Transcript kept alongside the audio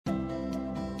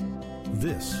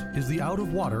This is the Out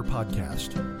of Water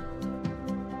Podcast.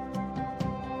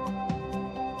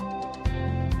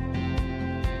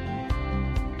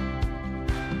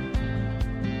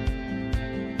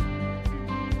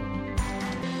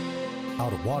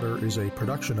 Out of Water is a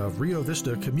production of Rio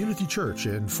Vista Community Church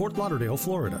in Fort Lauderdale,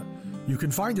 Florida. You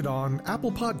can find it on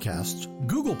Apple Podcasts,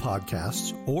 Google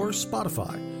Podcasts, or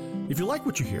Spotify. If you like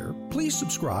what you hear, please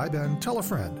subscribe and tell a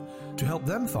friend to help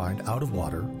them find Out of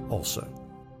Water also.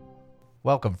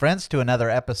 Welcome, friends, to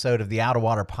another episode of the Out of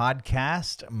Water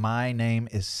Podcast. My name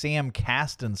is Sam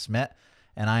Castensmith,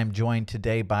 and I am joined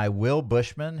today by Will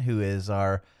Bushman, who is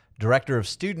our Director of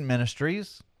Student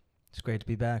Ministries. It's great to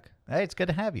be back. Hey, it's good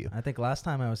to have you. I think last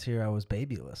time I was here, I was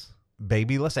babyless.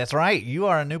 Babyless? That's right. You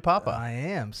are a new papa. I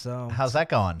am. So how's that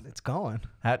going? It's going.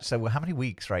 So how many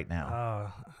weeks right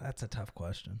now? That's a tough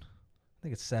question. I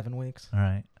think it's 7 weeks. All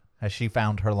right. Has she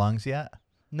found her lungs yet?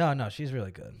 No, she's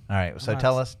really good. All right. So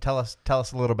tell us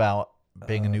a little about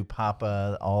being a new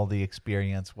papa, all the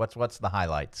experience. What's the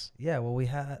highlights? Yeah, well,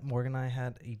 Morgan and I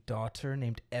had a daughter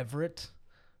named Everett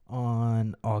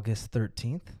on August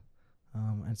 13th.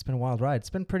 And it's been a wild ride. It's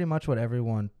been pretty much what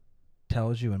everyone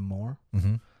tells you and more.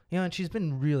 Mm-hmm. You know, and she's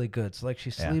been really good. So, like,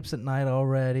 she sleeps at night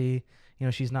already. You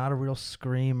know, she's not a real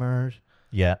screamer.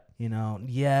 Yet.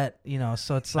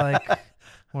 So it's like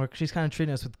she's kind of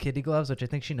treating us with kiddie gloves, which I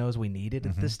think she knows we needed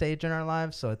at this stage in our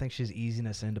lives. So I think she's easing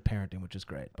us into parenting, which is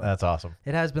great. But that's awesome.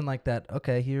 It has been like that.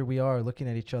 Okay, here we are looking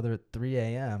at each other at 3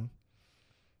 a.m.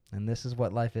 and this is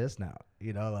what life is now.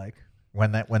 You know, like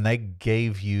when they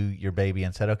gave you your baby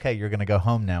and said, "Okay, you're going to go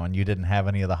home now," and you didn't have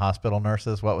any of the hospital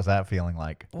nurses, what was that feeling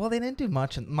like? Well, they didn't do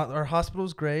much. Our hospital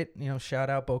was great. You know, shout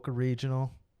out Boca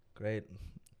Regional, great.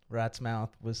 Rat's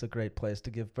Mouth was a great place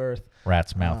to give birth.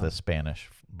 Rat's Mouth is Spanish.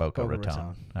 Boca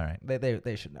Raton. All right.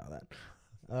 They should know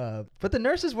that. But the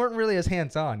nurses weren't really as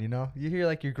hands-on, you know. You hear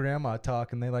like your grandma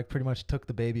talk and they like pretty much took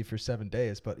the baby for 7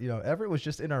 days. But, you know, Everett was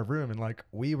just in our room and like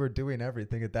we were doing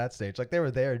everything at that stage. Like they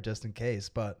were there just in case.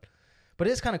 But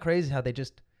it's kind of crazy how they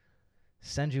just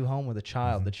send you home with a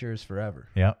child that's yours forever.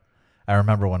 Yeah. I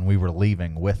remember when we were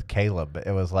leaving with Caleb,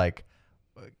 it was like,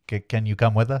 can you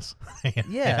come with us?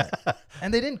 Yeah.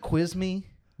 And they didn't quiz me.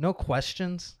 No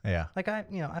questions. Yeah. Like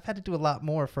I've had to do a lot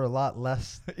more for a lot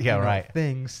less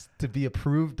things to be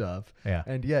approved of. Yeah.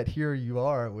 And yet here you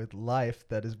are with life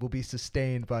that will be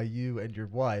sustained by you and your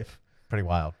wife. Pretty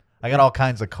wild. I got all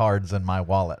kinds of cards in my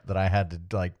wallet that I had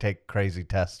to like take crazy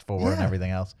tests for and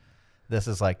everything else. This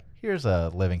is like, here's a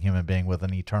living human being with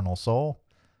an eternal soul.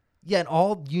 Yeah, and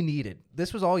all you needed,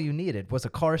 this was all you needed, was a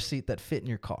car seat that fit in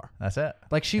your car. That's it.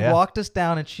 Like she walked us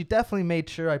down, and she definitely made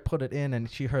sure I put it in, and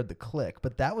she heard the click.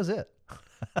 But that was it.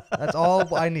 That's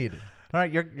all I needed. All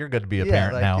right, you're good to be a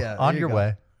parent now. Yeah, on your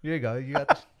way. Here you go.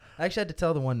 I actually had to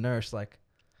tell the one nurse, like,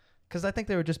 because I think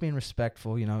they were just being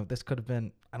respectful. You know, this could have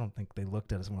been, I don't think they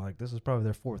looked at us and were like, this was probably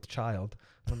their 4th child.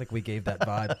 I don't think we gave that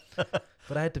vibe.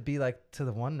 But I had to be like, to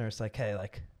the one nurse, like, hey,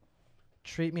 like,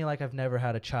 treat me like I've never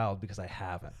had a child because I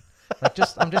haven't. Like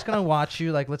I'm just gonna watch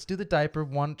you. Like, let's do the diaper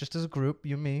one, just as a group,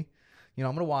 you and me. You know,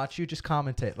 I'm gonna watch you. Just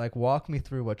commentate. Like, walk me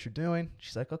through what you're doing.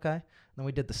 She's like, okay. And then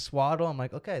we did the swaddle. I'm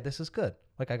like, okay, this is good.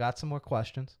 Like, I got some more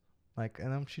questions. Like,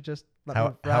 and then she just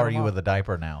how are you with the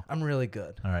diaper now? I'm really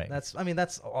good. All right.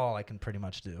 That's all I can pretty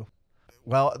much do.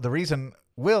 Well, the reason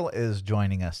Will is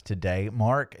joining us today,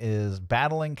 Mark is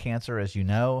battling cancer, as you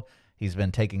know. He's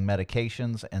been taking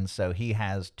medications, and so he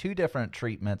has 2 different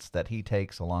treatments that he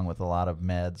takes along with a lot of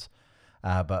meds.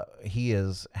 But he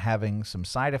is having some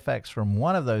side effects from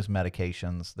one of those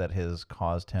medications that has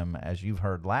caused him, as you've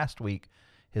heard last week,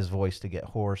 his voice to get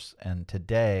hoarse. And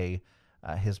today,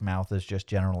 his mouth is just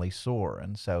generally sore.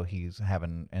 And so he's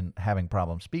having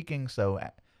problems speaking. So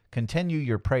continue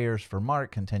your prayers for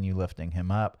Mark. Continue lifting him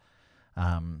up.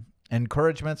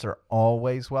 Encouragements are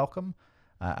always welcome.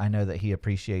 I know that he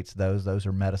appreciates those. Those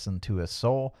are medicine to his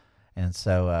soul. And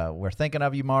so we're thinking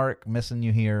of you, Mark, missing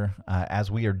you here as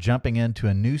we are jumping into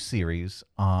a new series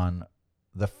on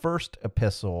the first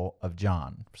epistle of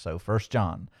John. So 1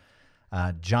 John.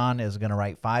 John is going to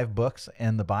write 5 books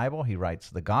in the Bible. He writes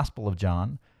the Gospel of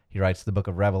John. He writes the book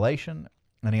of Revelation.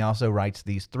 And he also writes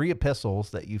these 3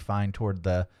 epistles that you find toward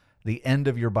the end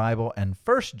of your Bible. And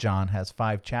 1 John has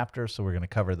 5 chapters, so we're going to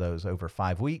cover those over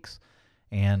 5 weeks.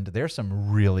 And there's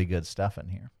some really good stuff in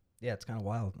here. Yeah, it's kind of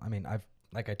wild. I mean,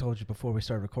 like I told you before we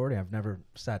started recording, I've never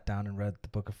sat down and read the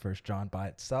book of 1 John by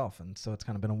itself. And so it's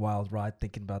kind of been a wild ride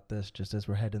thinking about this just as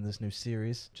we're heading this new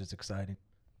series, which is exciting.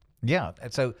 Yeah.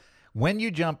 And so when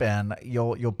you jump in,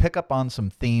 you'll pick up on some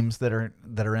themes that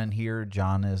are in here.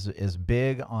 John is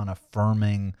big on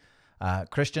affirming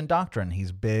Christian doctrine.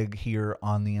 He's big here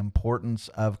on the importance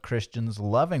of Christians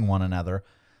loving one another.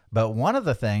 But one of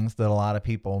the things that a lot of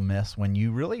people miss when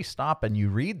you really stop and you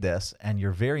read this and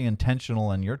you're very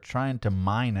intentional and you're trying to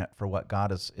mine it for what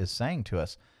God is saying to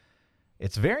us,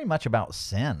 it's very much about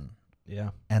sin. Yeah.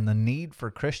 And the need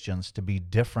for Christians to be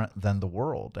different than the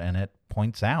world. And it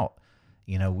points out,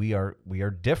 we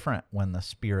are different when the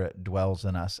Spirit dwells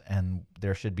in us, and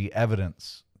there should be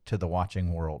evidence to the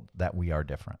watching world that we are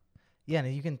different. Yeah,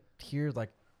 and you can hear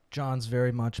like John's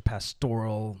very much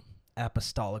pastoral,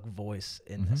 apostolic voice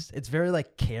in this. It's very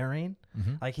like caring.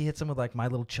 Like he hits him with like My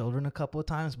Little Children a couple of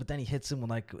times, but then he hits him with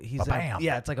like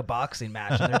it's like a boxing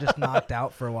match, and they're just knocked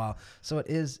out for a while. So it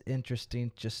is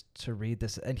interesting just to read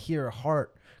this and hear a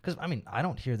heart, because I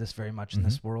don't hear this very much in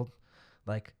this world.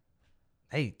 Like,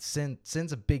 hey,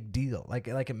 sin's a big deal. Like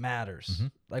it matters.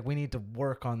 Like we need to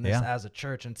work on this as a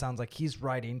church. And it sounds like he's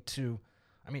writing to.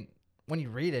 When you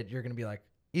read it, you're gonna be like,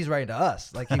 he's writing to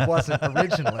us, like he wasn't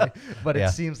originally, but it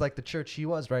seems like the church he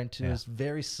was writing to is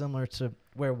very similar to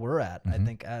where we're at, I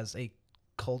think, as a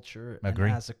culture and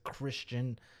as a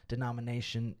Christian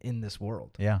denomination in this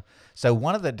world. Yeah. So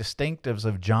one of the distinctives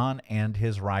of John and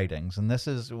his writings, and this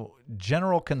is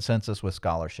general consensus with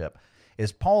scholarship,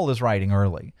 is Paul is writing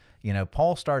early.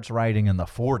 Paul starts writing in the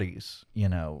 40s,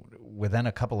 within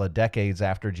a couple of decades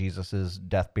after Jesus'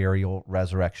 death, burial,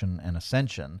 resurrection, and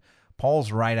ascension.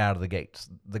 Paul's right out of the gates.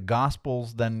 The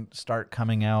Gospels then start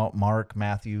coming out, Mark,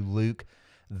 Matthew, Luke.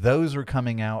 Those are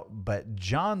coming out, but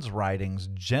John's writings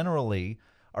generally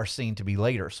are seen to be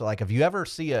later. So like if you ever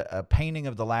see a painting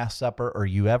of the Last Supper, or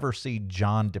you ever see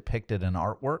John depicted in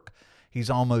artwork,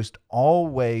 he's almost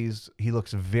always, he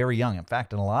looks very young. In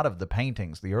fact, in a lot of the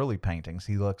paintings, the early paintings,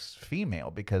 he looks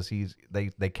female because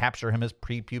they capture him as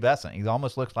prepubescent. He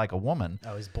almost looks like a woman.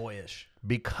 Oh, he's boyish.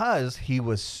 Because he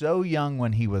was so young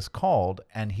when he was called,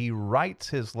 and he writes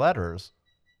his letters.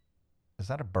 Is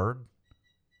that a bird?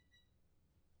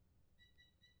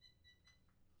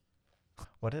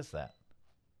 What is that?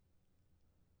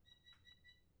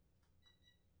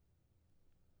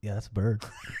 Yeah, that's a bird.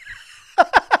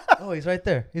 Oh, he's right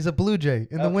there. He's a blue jay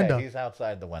in the window. He's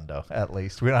outside the window, at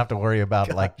least. We don't have to worry about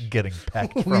getting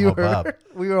pecked from above.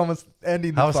 We were almost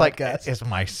ending the podcast.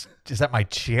 Like, is that my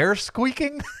chair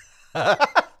squeaking? Yeah,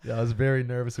 I was very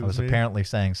nervous. I was apparently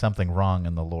saying something wrong,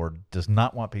 and the Lord does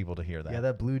not want people to hear that. Yeah,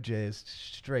 that blue jay is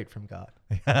straight from God.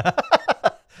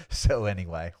 So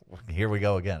anyway, here we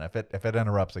go again. If it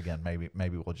interrupts again,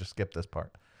 maybe we'll just skip this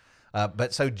part.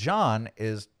 But so John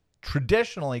is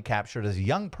traditionally captured as a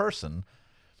young person,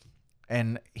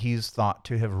 and he's thought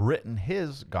to have written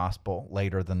his gospel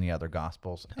later than the other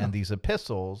gospels, and these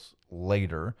epistles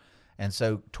later. And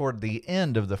so toward the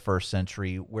end of the first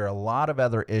century, where a lot of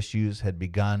other issues had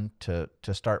begun to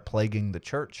start plaguing the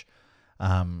church,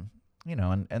 and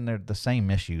they're the same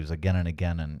issues again and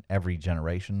again in every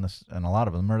generation, and a lot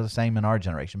of them are the same in our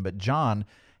generation. But John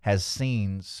has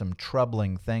seen some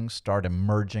troubling things start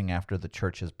emerging after the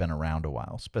church has been around a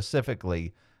while,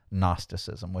 specifically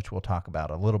Gnosticism, which we'll talk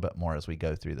about a little bit more as we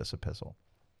go through this epistle.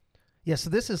 Yeah, so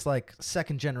this is like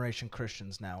second-generation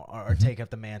Christians now are taking up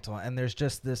the mantle, and there's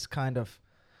just this kind of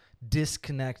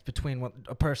disconnect between what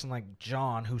a person like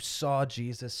John, who saw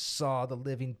Jesus, saw the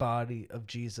living body of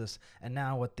Jesus, and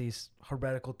now what these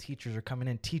heretical teachers are coming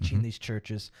in teaching these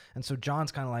churches. And so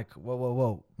John's kind of like,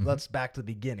 whoa, let's back to the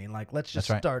beginning. Like, let's just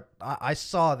start. I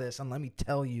saw this, and let me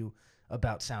tell you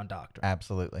about sound doctrine.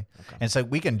 Absolutely. Okay. And so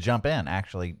we can jump in,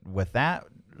 actually, with that,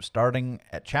 starting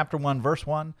at chapter 1, verse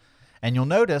 1. And you'll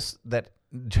notice that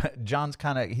John's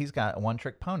he's got a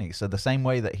one-trick pony. So the same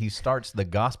way that he starts the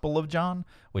Gospel of John,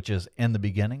 which is in the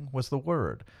beginning was the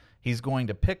Word, he's going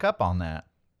to pick up on that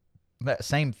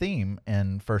same theme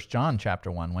in 1 John chapter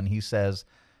 1 when he says,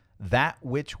 that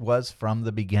which was from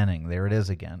the beginning. There it is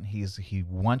again. He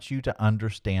wants you to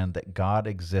understand that God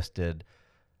existed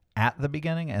at the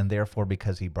beginning, and therefore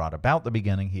because he brought about the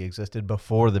beginning, he existed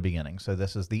before the beginning. So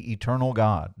this is the eternal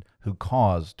God who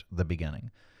caused the beginning.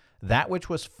 That which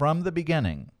was from the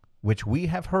beginning, which we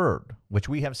have heard, which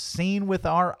we have seen with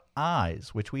our eyes,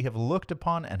 which we have looked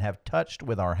upon and have touched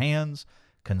with our hands,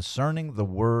 concerning the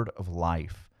word of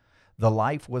life. The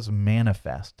life was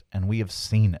manifest, and we have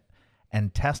seen it,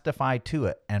 and testify to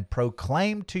it, and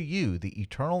proclaim to you the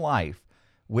eternal life,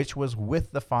 which was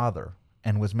with the Father,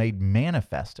 and was made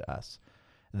manifest to us.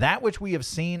 That which we have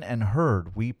seen and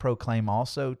heard, we proclaim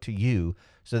also to you,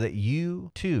 so that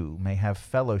you too may have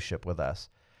fellowship with us.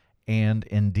 And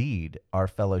indeed, our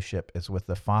fellowship is with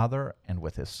the Father and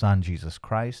with his Son, Jesus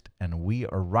Christ, and we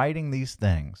are writing these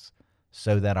things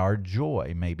so that our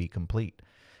joy may be complete.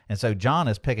 And so John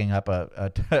is picking up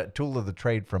a tool of the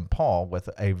trade from Paul with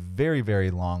a very, very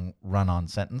long run-on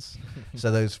sentence. So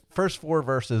those first 4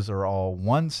 verses are all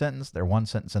one sentence. They're one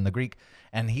sentence in the Greek.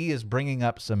 And he is bringing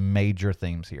up some major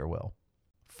themes here, Will.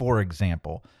 For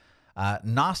example,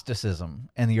 Gnosticism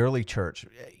in the early church.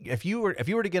 If you were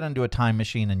to get into a time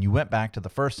machine and you went back to the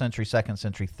 1st century, 2nd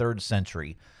century, 3rd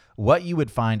century, what you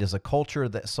would find is a culture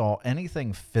that saw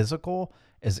anything physical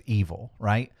as evil,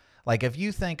 right? Like if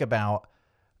you think about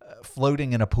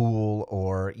floating in a pool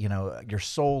or, your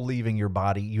soul leaving your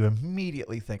body, you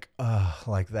immediately think, oh,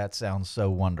 like that sounds so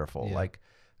wonderful. Yeah. Like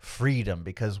freedom,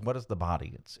 because what is the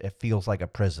body? It feels like a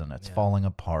prison. It's falling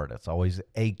apart. It's always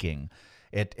aching.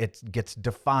 It gets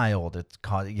defiled.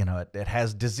 It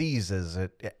has diseases.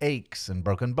 It aches and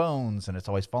broken bones, and it's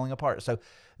always falling apart. So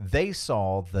they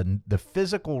saw the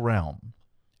physical realm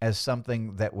as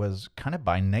something that was kind of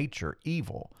by nature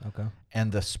evil. Okay.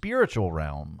 And the spiritual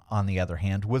realm, on the other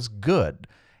hand, was good.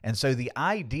 And so the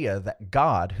idea that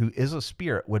God, who is a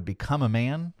spirit, would become a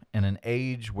man in an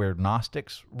age where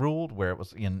Gnostics ruled, where it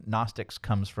was, Gnostics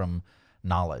comes from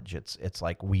knowledge. It's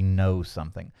like we know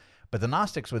something. But the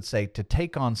Gnostics would say to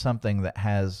take on something that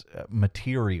has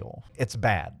material, it's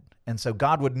bad. And so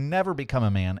God would never become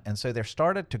a man. And so there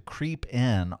started to creep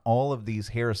in all of these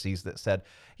heresies that said,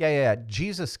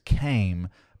 Jesus came,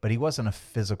 but he wasn't a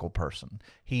physical person.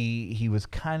 He was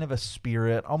kind of a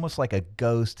spirit, almost like a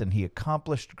ghost, and he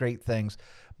accomplished great things,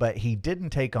 but he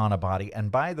didn't take on a body.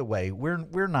 And by the way,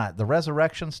 we're not, the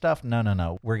resurrection stuff,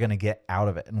 no. We're going to get out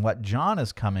of it. And what John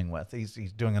is coming with,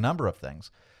 he's doing a number of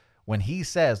things. When he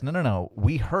says, no,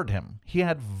 we heard him. He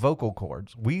had vocal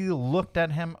cords. We looked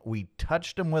at him. We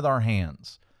touched him with our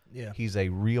hands. Yeah. He's a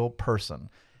real person.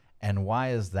 And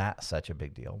why is that such a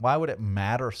big deal? Why would it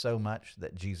matter so much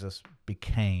that Jesus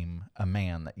became a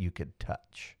man that you could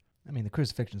touch? I mean, the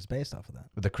crucifixion is based off of that.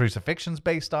 The crucifixion's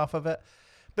based off of it.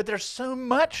 But there's so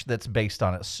much that's based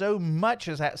on it. So much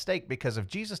is at stake, because if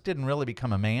Jesus didn't really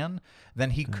become a man, then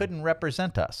he couldn't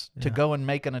represent us to go and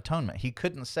make an atonement. He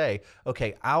couldn't say,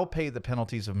 okay, I'll pay the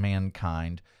penalties of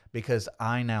mankind because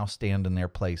I now stand in their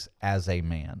place as a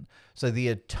man. So the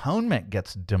atonement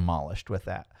gets demolished with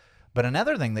that. But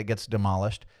another thing that gets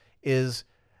demolished is,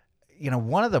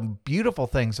 one of the beautiful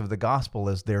things of the gospel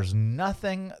is there's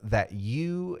nothing that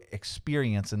you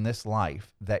experience in this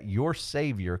life that your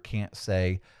Savior can't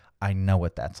say, I know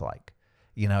what that's like.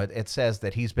 It says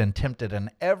that he's been tempted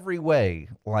in every way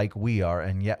like we are,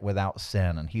 and yet without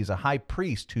sin. And he's a high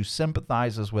priest who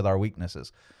sympathizes with our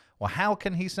weaknesses. Well, how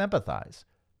can he sympathize?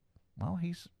 Well,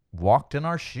 he's walked in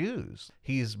our shoes.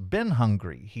 He's been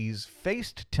hungry. He's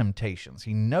faced temptations.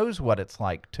 He knows what it's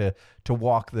like to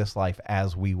walk this life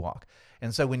as we walk.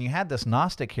 And so when you had this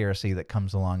Gnostic heresy that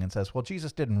comes along and says, well,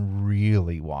 Jesus didn't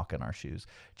really walk in our shoes.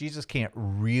 Jesus can't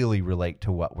really relate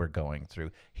to what we're going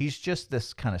through. He's just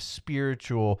this kind of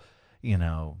spiritual,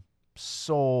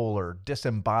 soul or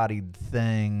disembodied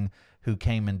thing who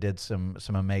came and did some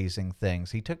amazing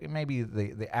things. He took maybe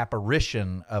the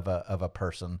apparition of a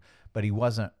person, but he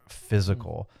wasn't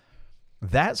physical.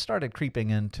 That started creeping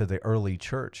into the early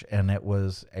church, and it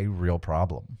was a real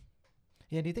problem.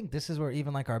 Yeah, do you think this is where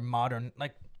even like our modern,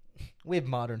 we have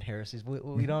modern heresies.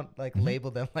 We don't label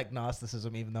them like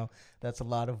Gnosticism, even though that's a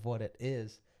lot of what it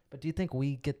is. But do you think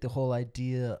we get the whole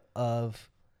idea of,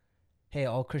 hey,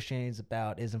 all Christianity is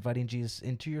about is inviting Jesus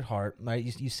into your heart, right?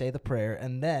 You say the prayer,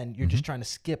 and then you're just trying to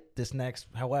skip this next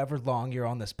however long you're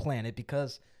on this planet,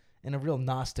 because in a real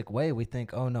Gnostic way, we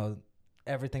think, oh no,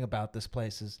 everything about this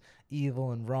place is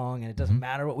evil and wrong, and it doesn't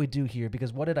matter what we do here,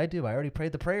 because what did I do? I already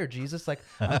prayed the prayer, Jesus.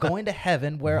 I'm going to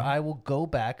heaven, where I will go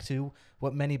back to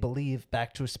what many believe,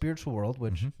 back to a spiritual world,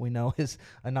 which we know is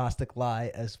a Gnostic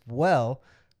lie as well.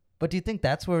 But do you think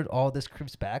that's where all this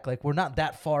creeps back? We're not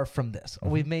that far from this.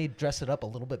 We may dress it up a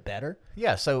little bit better.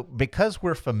 Yeah, so because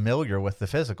we're familiar with the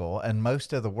physical, and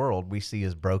most of the world we see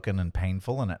is broken and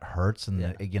painful, and it hurts,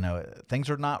 and things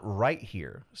are not right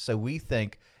here. So we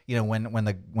think, when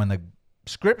the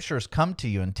scriptures come to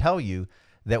you and tell you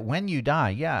that when you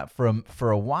die,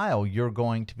 for a while you're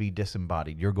going to be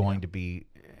disembodied. You're going to be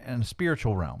in a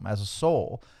spiritual realm as a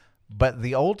soul. But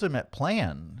the ultimate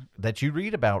plan that you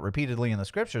read about repeatedly in the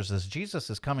scriptures is Jesus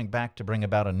is coming back to bring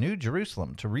about a new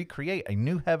Jerusalem, to recreate a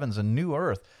new heavens and new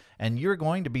earth. And you're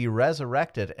going to be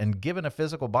resurrected and given a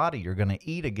physical body. You're going to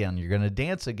eat again. You're going to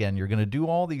dance again. You're going to do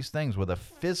all these things with a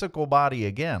physical body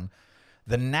again.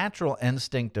 The natural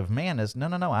instinct of man is, no,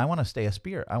 I want to stay a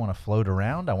spirit. I want to float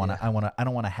around. I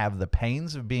don't want to have the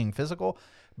pains of being physical,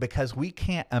 because we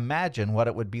can't imagine what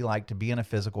it would be like to be in a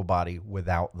physical body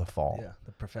without the fall. Yeah,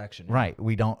 the perfection. Right.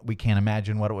 We can't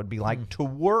imagine what it would be like to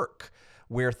work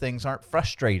where things aren't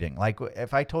frustrating. Like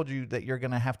if I told you that you're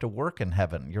going to have to work in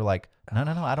heaven, you're like, no,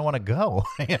 I don't want to go.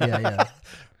 Yeah.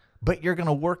 But you're going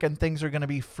to work and things are going to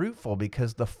be fruitful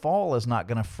because the fall is not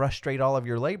going to frustrate all of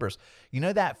your labors. You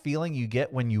know that feeling you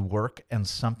get when you work and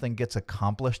something gets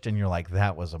accomplished and you're like,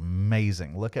 that was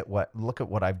amazing. Look at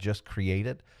what I've just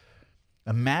created.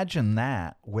 Imagine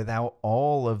that without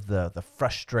all of the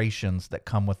frustrations that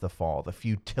come with the fall, the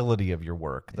futility of your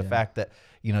work, the fact that,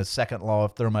 second law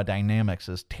of thermodynamics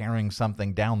is tearing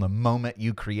something down the moment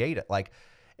you create it. Like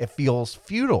it feels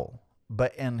futile.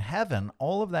 But in heaven,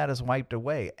 all of that is wiped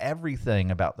away.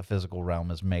 Everything about the physical realm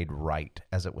is made right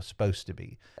as it was supposed to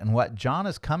be. And what John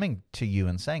is coming to you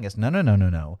and saying is,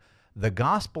 no. The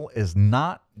gospel is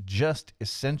not just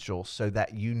essential so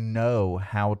that you know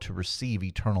how to receive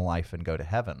eternal life and go to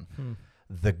heaven.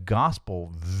 The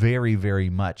gospel very, very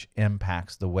much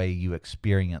impacts the way you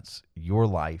experience your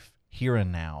life here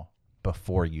and now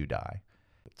before you die.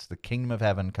 It's the kingdom of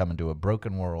heaven coming to a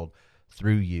broken world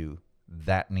through you.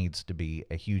 That needs to be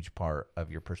a huge part of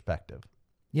your perspective.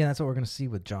 Yeah, that's what we're going to see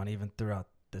with John even throughout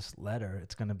this letter.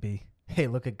 It's going to be, hey,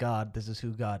 look at God. This is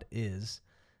who God is.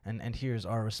 And here's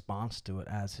our response to it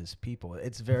as his people.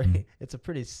 It's it's a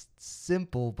pretty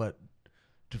simple but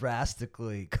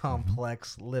drastically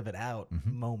complex live it out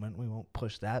moment. We won't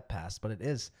push that past, but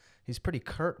he's pretty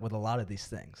curt with a lot of these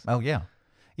things. Oh, yeah.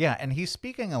 Yeah, and he's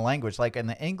speaking a language, like in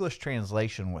the English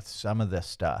translation with some of this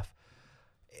stuff,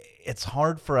 it's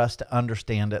hard for us to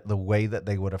understand it the way that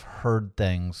they would have heard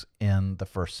things in the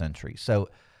first century. So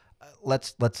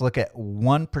let's look at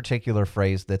one particular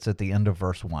phrase that's at the end of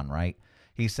verse 1, right?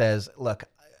 He says, look,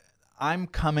 I'm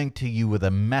coming to you with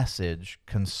a message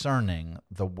concerning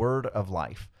the word of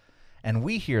life. And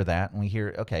we hear that and we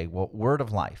hear, okay, well, word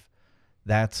of life,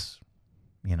 that's,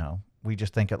 we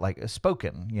just think it like a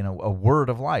spoken, a word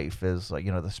of life is,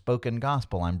 the spoken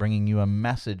gospel. I'm bringing you a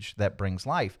message that brings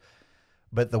life.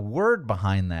 But the word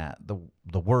behind that, the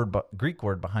Greek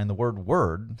word behind the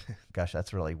word, gosh,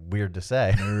 that's really weird to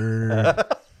say,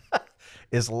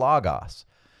 is logos.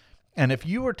 And if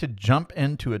you were to jump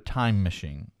into a time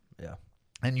machine,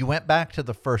 and you went back to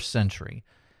the first century,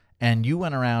 and you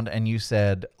went around and you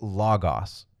said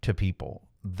logos to people,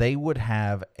 they would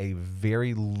have a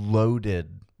very loaded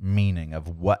meaning of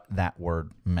what that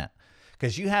word meant.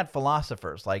 Because you had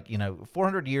philosophers like,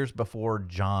 400 years before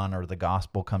John or the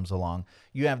gospel comes along,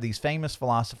 you have these famous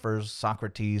philosophers,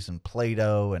 Socrates and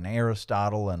Plato and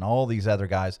Aristotle and all these other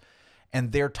guys,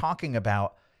 and they're talking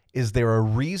about, is there a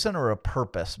reason or a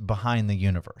purpose behind the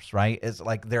universe, right? It's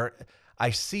like I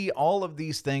see all of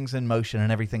these things in motion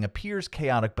and everything appears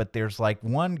chaotic, but there's like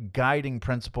one guiding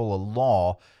principle, a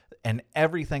law, and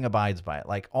everything abides by it.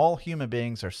 Like all human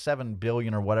beings are 7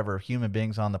 billion or whatever human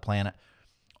beings on the planet,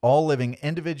 all living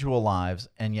individual lives,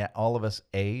 and yet all of us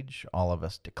age, all of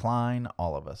us decline,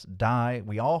 all of us die.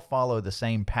 We all follow the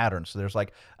same pattern. So there's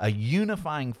like a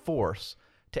unifying force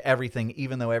to everything,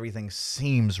 even though everything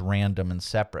seems random and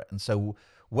separate. And so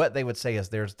what they would say is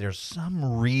there's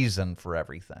some reason for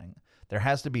everything. There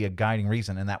has to be a guiding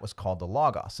reason, and that was called the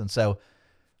Logos. And so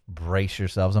brace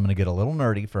yourselves. I'm going to get a little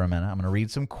nerdy for a minute. I'm going to read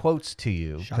some quotes to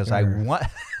you because I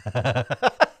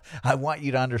want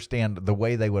you to understand the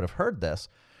way they would have heard this.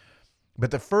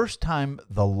 But the first time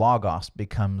the Logos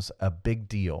becomes a big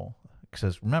deal,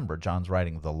 because remember, John's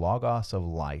writing the Logos of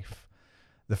life.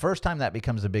 The first time that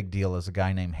becomes a big deal is a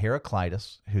guy named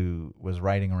Heraclitus, who was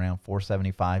writing around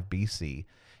 475 BC.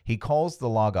 He calls the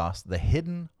Logos the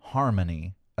hidden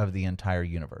harmony of the entire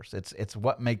universe. It's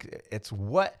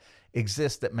what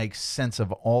exists that makes sense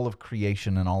of all of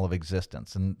creation and all of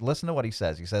existence. And listen to what he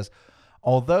says. He says,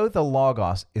 although the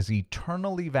Logos is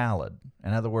eternally valid,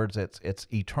 in other words, it's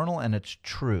eternal and it's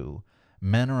true,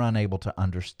 men are unable to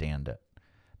understand it.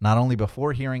 Not only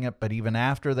before hearing it, but even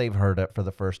after they've heard it for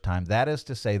the first time. That is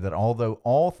to say that although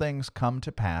all things come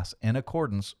to pass in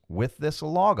accordance with this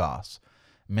Logos,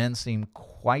 men seem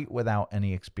quite without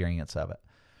any experience of it.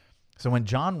 So when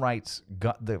John writes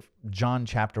John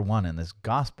chapter 1 in this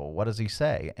gospel, what does he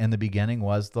say? In the beginning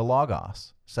was the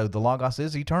Logos. So the Logos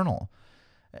is eternal.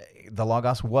 The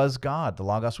Logos was God. The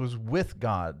Logos was with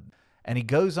God. And he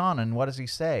goes on, and what does he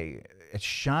say? It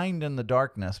shined in the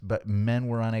darkness, but men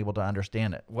were unable to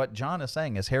understand it. What John is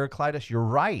saying is, Heraclitus, you're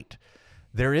right.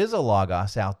 There is a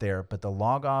Logos out there, but the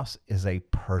Logos is a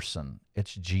person.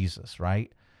 It's Jesus,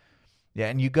 right? Yeah,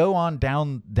 and you go on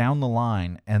down the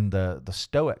line, and the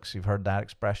Stoics, you've heard that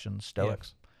expression,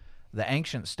 Stoics. Yeah. The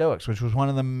ancient Stoics, which was one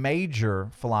of the major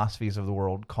philosophies of the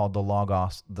world, called the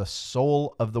Logos the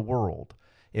soul of the world.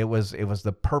 It was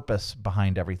the purpose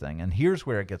behind everything. And here's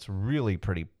where it gets really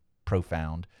pretty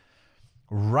profound.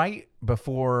 Right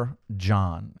before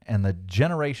John, and the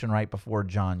generation right before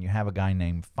John, you have a guy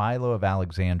named Philo of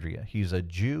Alexandria. He's a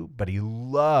Jew, but he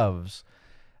loves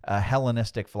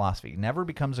Hellenistic philosophy. He never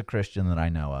becomes a Christian that I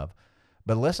know of.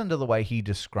 But listen to the way he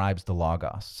describes the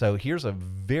Logos. So here's a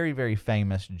very, very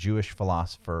famous Jewish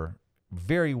philosopher.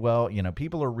 Very well,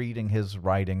 people are reading his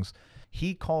writings.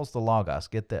 He calls the Logos,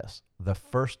 get this, the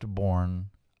firstborn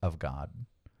of God.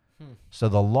 So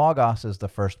the Logos is the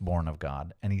firstborn of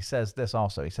God. And he says this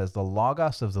also. He says the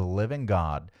Logos of the living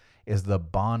God is the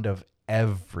bond of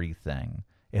everything.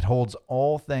 It holds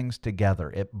all things together.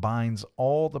 It binds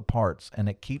all the parts, and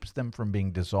it keeps them from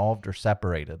being dissolved or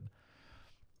separated.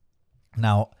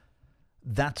 Now,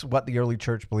 that's what the early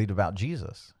church believed about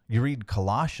Jesus. You read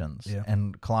Colossians,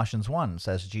 and Colossians 1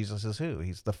 says Jesus is who?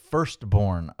 He's the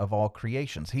firstborn of all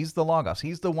creations. He's the Logos.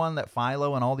 He's the one that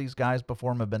Philo and all these guys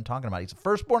before him have been talking about. He's the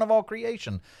firstborn of all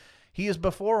creation. He is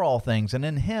before all things, and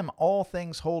in him all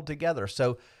things hold together.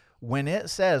 So when it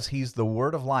says he's the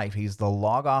word of life, he's the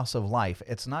Logos of life,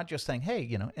 it's not just saying, hey,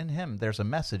 in him there's a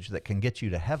message that can get you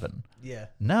to heaven. Yeah.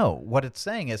 No, what it's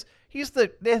saying is he's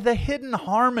the hidden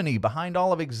harmony behind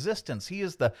all of existence. He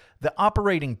is the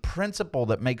operating principle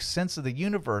that makes sense of the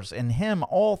universe. In him,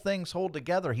 all things hold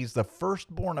together. He's the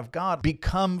firstborn of God,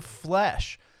 become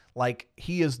flesh. Like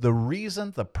he is the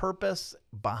reason, the purpose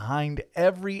behind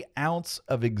every ounce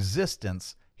of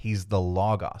existence. He's the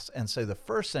Logos. And so the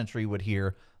first century would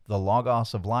hear the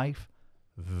Logos of life,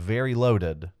 very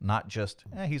loaded, not just,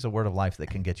 he's a word of life that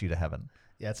can get you to heaven.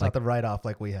 Yeah, it's not the write-off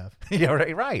like we have. Yeah,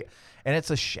 right. And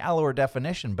it's a shallower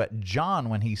definition. But John,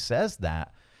 when he says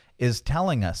that, is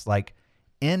telling us, like,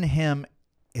 in him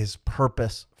is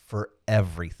purpose for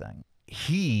everything.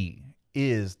 He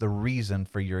is the reason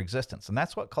for your existence. And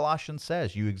that's what Colossians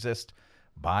says. You exist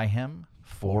by him,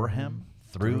 for him,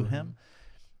 through him,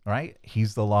 right?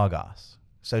 He's the Logos.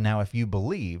 So now if you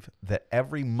believe that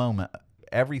every moment,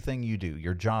 everything you do,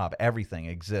 your job, everything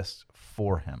exists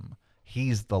for him,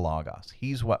 he's the Logos.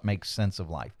 He's what makes sense of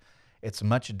life. It's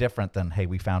much different than, hey,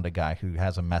 we found a guy who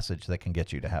has a message that can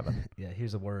get you to heaven. Yeah,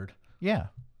 here's a word. Yeah.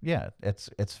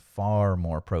 It's far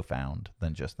more profound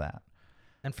than just that.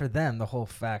 And for them, the whole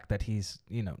fact that he's,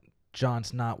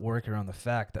 John's not working around the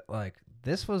fact that, like,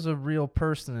 this was a real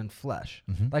person in flesh.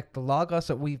 Mm-hmm. Like the Logos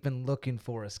that we've been looking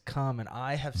for has come, and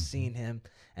I have seen him.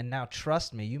 And now,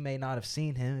 trust me, you may not have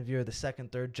seen him if you're the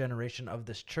second, third generation of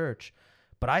this church,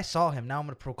 but I saw him. Now I'm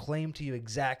going to proclaim to you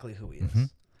exactly who he is. Mm-hmm.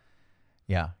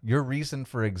 Yeah. Your reason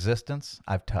for existence,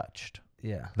 I've touched.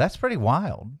 Yeah. That's pretty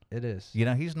wild. It is.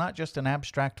 He's not just an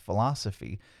abstract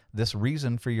philosophy. This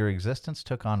reason for your existence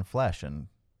took on flesh and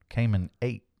came and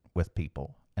ate with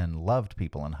people and loved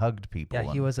people and hugged people.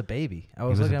 Yeah, he was a baby. I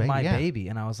was looking at my baby,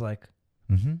 and I was like,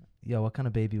 mm-hmm. Yo, what kind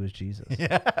of baby was Jesus?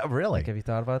 Yeah, really. Like, have you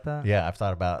thought about that? Yeah, I've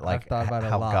thought about it. Like,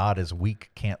 how God is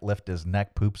weak, can't lift his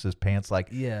neck, poops his pants. Like,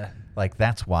 yeah. Like,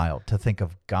 that's wild to think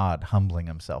of God humbling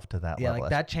himself to that level. Yeah, like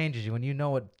that changes you when you know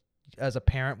what, as a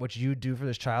parent, what you do for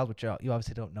this child, which you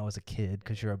obviously don't know as a kid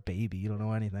because you're a baby. You don't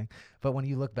know anything. But when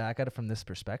you look back at it from this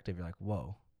perspective, you're like,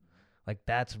 whoa. Like,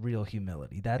 that's real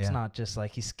humility. That's not just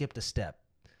like he skipped a step.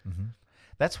 Mm-hmm.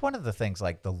 That's one of the things,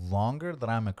 like, the longer that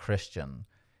I'm a Christian,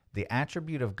 the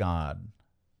attribute of God,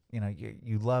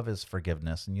 you love his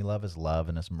forgiveness and you love his love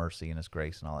and his mercy and his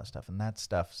grace and all that stuff. And that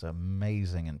stuff's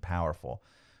amazing and powerful.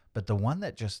 But the one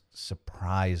that just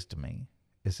surprised me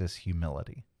is his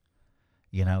humility.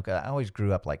 'Cause I always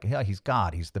grew up like, yeah, he's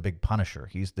God. He's the big punisher.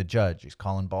 He's the judge. He's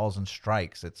calling balls and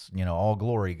strikes. It's, all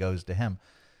glory goes to him.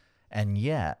 And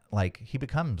yet, like, he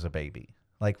becomes a baby.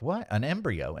 Like, what? An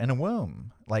embryo in a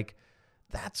womb. Like,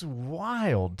 that's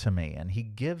wild to me. And he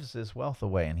gives his wealth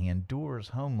away, and he endures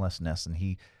homelessness, and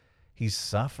he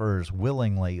suffers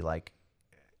willingly. Like,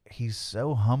 he's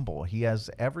so humble. He has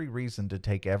every reason to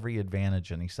take every advantage,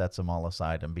 and he sets them all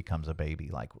aside and becomes a baby.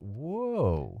 Like,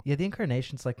 whoa. Yeah, the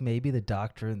incarnation's like maybe the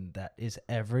doctrine that is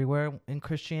everywhere in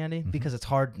Christianity because it's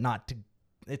hard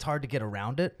to get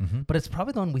around it, but it's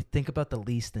probably the one we think about the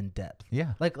least in depth.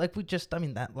 Yeah. Like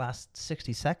that last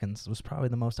 60 seconds was probably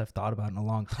the most I've thought about in a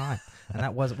long time. And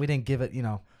that we didn't give it,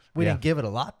 didn't give it a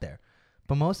lot there.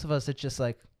 But most of us, it's just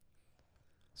like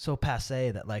so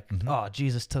passé that like, oh,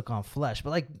 Jesus took on flesh. But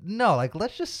like, no, like,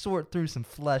 let's just sort through some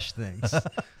flesh things.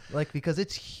 Like, because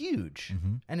it's huge.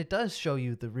 And it does show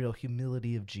you the real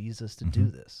humility of Jesus to do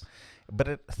this.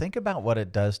 But think about what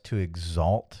it does to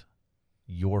exalt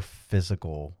your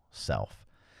physical self.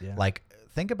 Yeah. Like,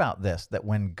 think about this, that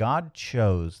when God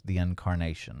chose the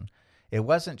incarnation, it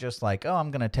wasn't just like, oh,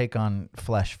 I'm going to take on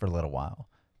flesh for a little while.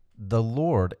 The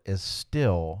Lord is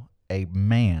still a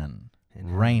man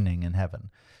reigning in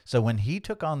heaven. So when he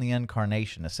took on the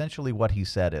incarnation, essentially what he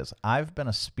said is, I've been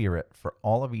a spirit for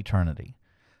all of eternity.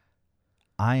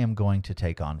 I am going to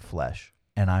take on flesh,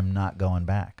 and I'm not going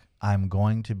back. I'm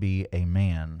going to be a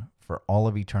man for all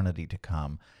of eternity to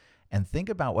come. And think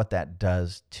about what that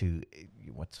does to,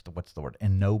 what's the word,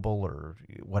 ennoble or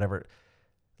whatever.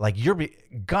 Like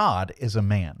God is a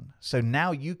man. So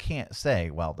now you can't say,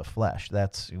 well, the flesh,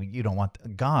 you don't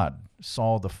want, God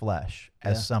saw the flesh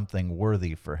as something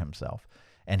worthy for himself.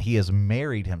 And he has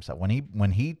married himself.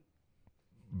 When he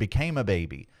became a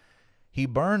baby, he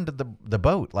burned the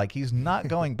boat. Like, he's not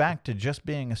going back to just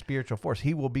being a spiritual force.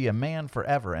 He will be a man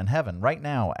forever in heaven. Right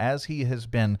now, as he has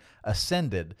been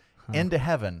ascended into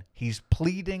heaven, he's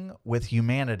pleading with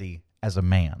humanity as a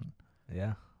man.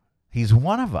 Yeah. He's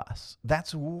one of us.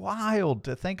 That's wild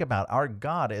to think about. Our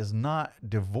God is not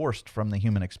divorced from the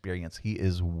human experience. He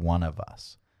is one of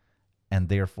us. And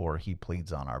therefore, he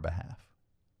pleads on our behalf.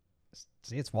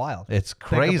 See, it's wild. It's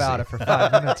crazy. Think about it for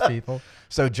 5 minutes, people.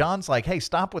 So John's like, hey,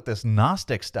 stop with this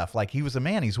Gnostic stuff. Like, he was a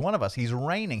man. He's one of us. He's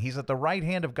reigning. He's at the right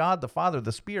hand of God, the Father,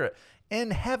 the Spirit, in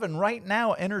heaven right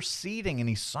now, interceding, and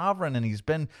he's sovereign, and he's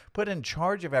been put in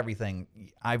charge of everything.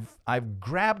 I've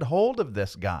grabbed hold of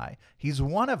this guy. He's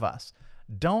one of us.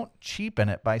 Don't cheapen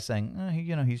it by saying,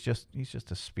 he's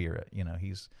just a spirit.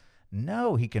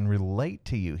 No, he can relate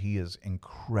to you. He is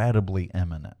incredibly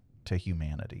eminent to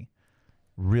humanity.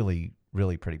 Really,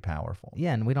 really pretty powerful.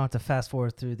 Yeah, and we don't have to fast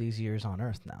forward through these years on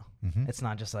earth now. Mm-hmm. It's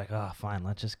not just like, oh, fine,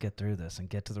 let's just get through this and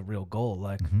get to the real goal.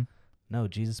 Like, no,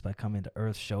 Jesus, by coming to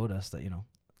earth, showed us that,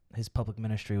 his public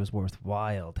ministry was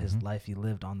worthwhile. His life he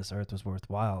lived on this earth was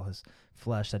worthwhile. His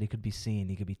flesh, that he could be seen,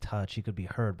 he could be touched, he could be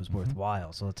heard, was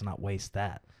worthwhile. So let's not waste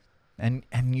that. And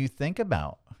you think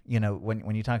about,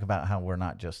 when you talk about how we're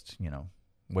not just,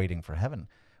 waiting for heaven.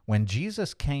 When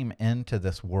Jesus came into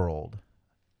this world,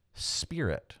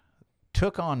 Spirit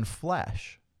took on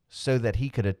flesh so that he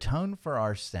could atone for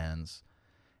our sins.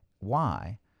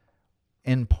 Why?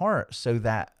 In part so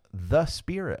that the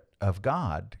Spirit of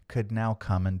God could now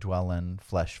come and dwell in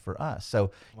flesh for us.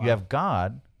 So you have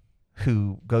God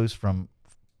who goes from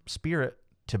spirit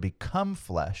to become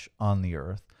flesh on the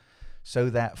earth, so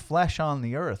that flesh on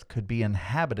the earth could be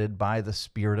inhabited by the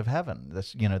Spirit of heaven,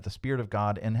 the Spirit of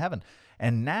God in heaven.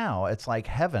 And now it's like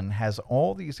heaven has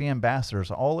all these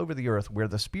ambassadors all over the earth where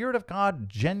the Spirit of God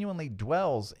genuinely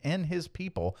dwells in his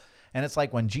people. And it's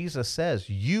like when Jesus says,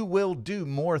 you will do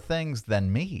more things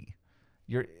than me.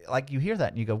 You hear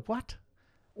that and you go, what?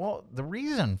 Well, the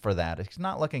reason for that is he's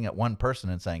not looking at one person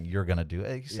and saying, you're going to do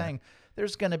it. He's saying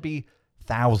there's going to be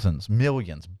thousands,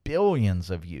 millions, billions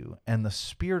of you, and the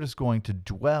Spirit is going to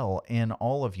dwell in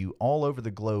all of you all over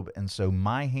the globe. And so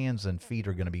my hands and feet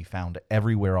are going to be found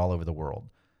everywhere all over the world.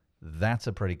 That's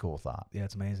a pretty cool thought. Yeah,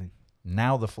 it's amazing.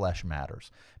 Now the flesh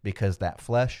matters because that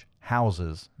flesh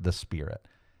houses the Spirit,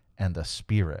 and the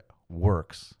Spirit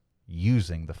works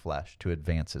using the flesh to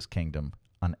advance his kingdom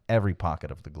on every pocket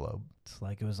of the globe. It's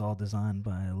like it was all designed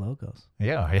by Logos.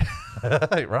 Yeah,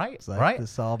 right, It's like right.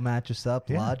 this all matches up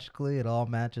Yeah. logically. It all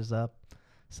matches up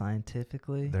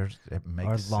scientifically. It makes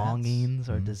Our sense. longings,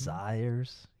 our Mhm.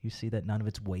 desires. You see that none of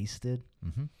it's wasted.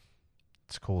 Mm-hmm.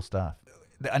 It's cool stuff.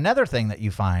 Another thing that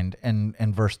you find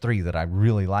in verse 3 that I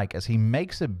really like is he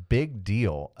makes a big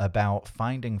deal about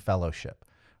finding fellowship,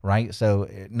 right? So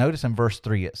notice in verse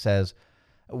 3 it says,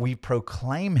 we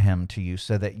proclaim him to you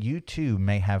so that you too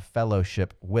may have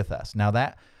fellowship with us. Now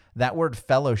that word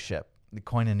fellowship, the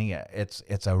koinonia,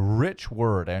 it's a rich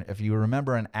word. And if you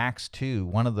remember in Acts 2,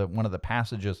 one of the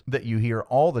passages that you hear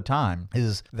all the time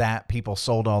is that people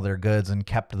sold all their goods and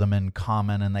kept them in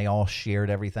common and they all shared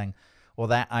everything. Well,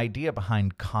 that idea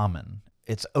behind common,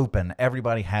 it's open.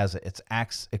 Everybody has it. It's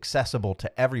accessible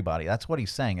to everybody. That's what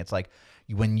he's saying. It's like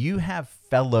when you have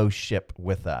fellowship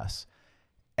with us,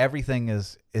 everything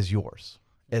is yours.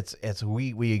 It's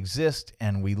we exist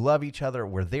and we love each other.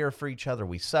 We're there for each other.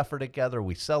 We suffer together.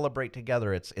 We celebrate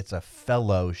together. It's a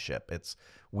fellowship. It's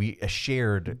a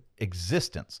shared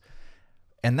existence.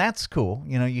 And that's cool.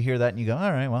 You hear that and you go,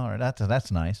 all right,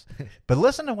 that's nice. But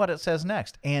listen to what it says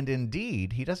next. And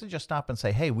indeed, he doesn't just stop and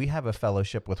say, hey, we have a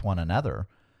fellowship with one another.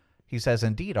 He says,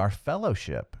 indeed, our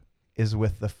fellowship is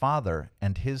with the Father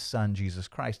and his Son, Jesus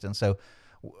Christ. And so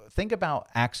think about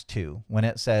Acts 2 when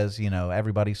it says,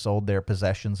 everybody sold their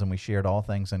possessions and we shared all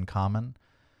things in common.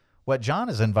 What John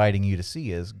is inviting you to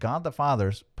see is God the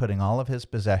Father's putting all of his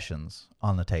possessions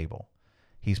on the table.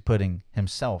 He's putting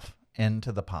himself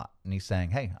into the pot and he's saying,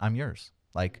 hey, I'm yours.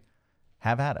 Like,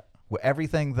 have at it.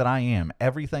 Everything that I am,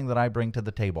 everything that I bring to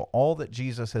the table, all that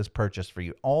Jesus has purchased for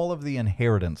you, all of the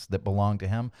inheritance that belonged to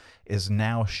him is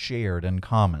now shared in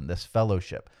common. This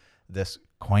fellowship, this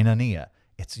koinonia,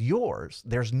 It's yours.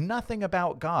 There's nothing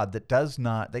about God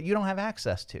that you don't have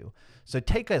access to. So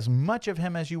take as much of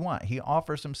him as you want. He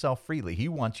offers himself freely. He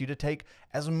wants you to take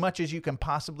as much as you can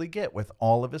possibly get with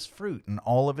all of his fruit and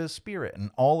all of his spirit and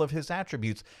all of his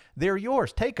attributes. They're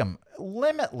yours. Take them.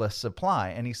 Limitless supply.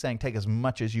 And he's saying, take as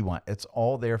much as you want. It's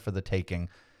all there for the taking.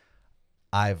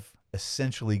 I've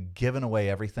essentially given away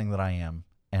everything that I am,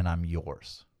 and I'm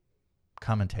yours.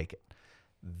 Come and take it.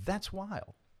 That's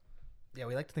wild. Yeah,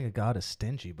 we like to think of God as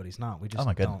stingy, but he's not. We just Oh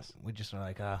my don't. goodness. We just are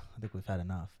like, I think we've had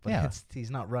enough. But Yeah.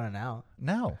 he's not running out.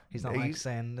 No. He's not like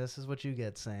saying, this is what you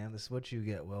get, Sam. This is what you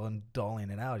get, Will, and doling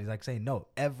it out. He's like saying, no,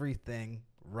 everything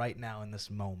right now in this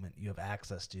moment you have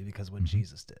access to because of what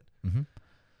Jesus did. Mm-hmm.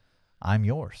 I'm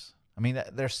yours. I mean,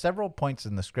 there's several points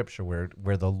in the scripture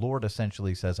where the Lord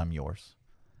essentially says, I'm yours.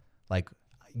 Like,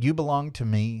 you belong to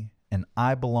me and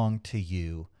I belong to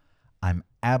you. I'm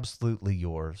absolutely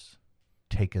yours.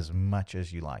 Take as much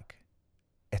as you like.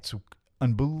 It's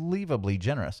unbelievably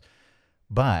generous.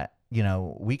 But,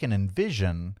 we can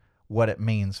envision what it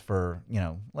means for,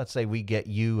 let's say we get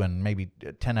you and maybe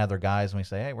 10 other guys and we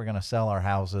say, hey, we're going to sell our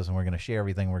houses and we're going to share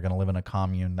everything. We're going to live in a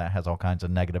commune. That has all kinds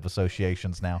of negative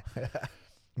associations now.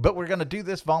 But we're going to do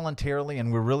this voluntarily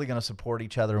and we're really going to support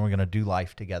each other and we're going to do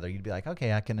life together. You'd be like,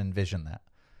 okay, I can envision that.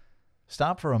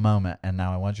 Stop for a moment, and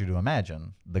now I want you to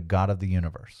imagine the God of the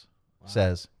universe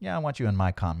says, yeah, I want you in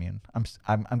my commune.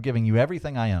 I'm giving you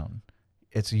everything I own.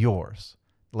 It's yours.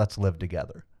 Let's live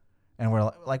together. And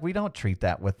we're like, we don't treat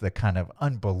that with the kind of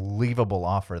unbelievable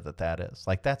offer that is.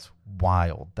 Like, that's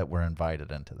wild that we're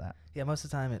invited into that. Yeah, most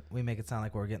of the time we make it sound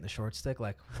like we're getting the short stick.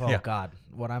 Like, Yeah. God,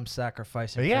 what I'm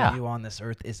sacrificing Yeah. for you on this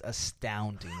earth is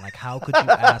astounding. Like, how could you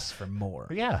ask for more?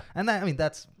 Yeah. And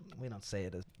we don't say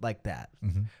it like that.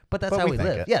 Mm-hmm. But that's But how we we think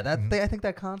live. it. Yeah, Mhm. I think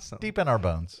that constantly. Deep in our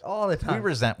bones. All the time. We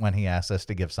resent when he asks us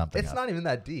to give something It's up. not even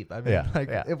that deep. I mean, Yeah,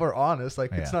 yeah. if we're honest,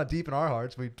 it's Yeah. not deep in our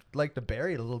hearts. We'd like to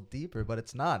bury it a little deeper, but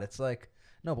it's not. It's like,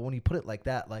 no, but when you put it like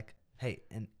that, like, hey,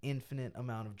 an infinite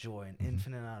amount of joy, an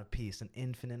infinite amount of peace, an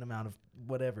infinite amount of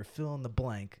whatever, fill in the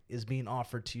blank, is being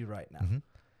offered to you right now. Mm-hmm.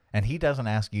 And he doesn't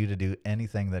ask you to do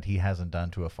anything that he hasn't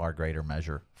done to a far greater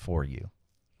measure for you.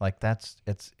 Like, that's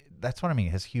what I mean.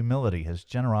 His humility, his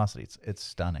generosity, it's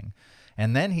stunning.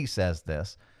 And then he says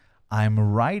this, I'm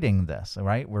writing this,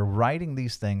 right? We're writing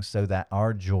these things so that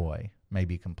our joy may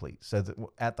be complete. So that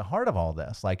at the heart of all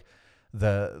this, like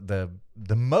the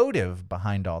motive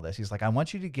behind all this, he's like, I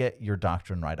want you to get your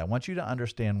doctrine right. I want you to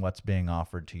understand what's being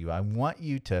offered to you. I want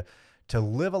you to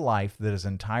live a life that is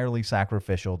entirely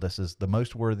sacrificial. This is the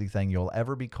most worthy thing you'll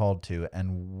ever be called to.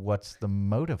 And what's the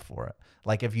motive for it?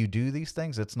 Like, if you do these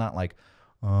things, it's not like,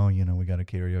 oh, we got to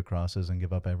carry our crosses and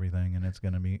give up everything and it's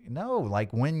going to be... No,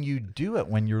 like, when you do it,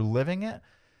 when you're living it,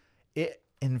 it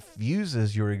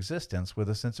infuses your existence with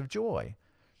a sense of joy.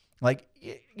 Like,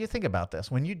 you think about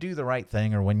this. When you do the right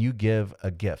thing or when you give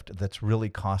a gift that's really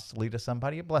costly to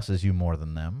somebody, it blesses you more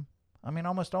than them. I mean,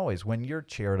 almost always. When you're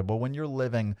charitable, when you're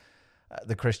living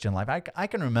the Christian life. I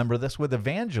can remember this with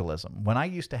evangelism. When I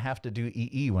used to have to do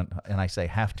EE, and I say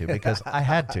have to because I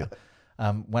had to.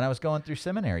 When I was going through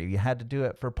seminary, you had to do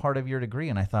it for part of your degree.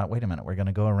 And I thought, wait a minute, we're going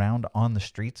to go around on the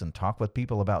streets and talk with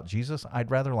people about Jesus? I'd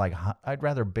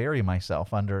rather bury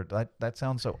myself under that. That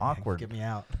sounds so awkward. Get me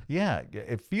out. Yeah,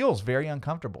 it feels very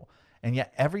uncomfortable. And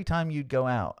yet every time you'd go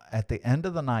out, at the end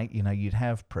of the night, you'd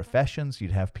have professions.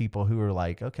 You'd have people who are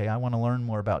like, okay, I want to learn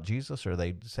more about Jesus. Or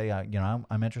they'd say,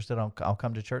 I'm interested. I'll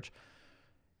come to church.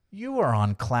 You are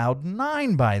on cloud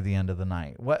 9 by the end of the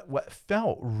night. What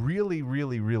felt really,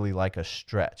 really, really like a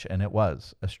stretch, and it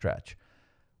was a stretch,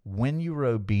 when you were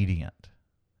obedient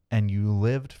and you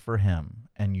lived for him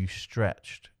and you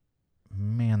stretched,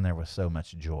 man, there was so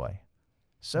much joy.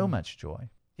 So much joy.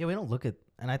 Yeah, we don't look at,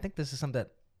 and I think this is something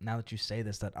that, now that you say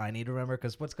this, that I need to remember,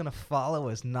 because what's going to follow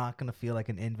is not going to feel like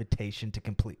an invitation to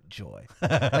complete joy.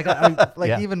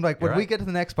 Even when right. we get to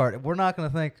the next part, we're not going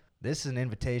to think, this is an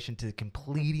invitation to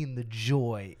completing the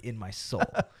joy in my soul.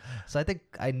 So I think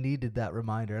I needed that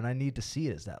reminder, and I need to see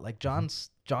it as that. Like,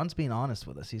 John's being honest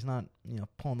with us. He's not,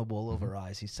 pulling the wool over our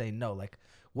eyes. He's saying, no, like,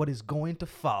 what is going to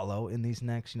follow in these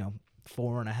next,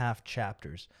 4.5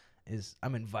 chapters is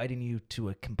I'm inviting you to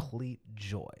a complete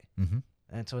joy. Mm-hmm.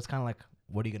 And so it's kind of like,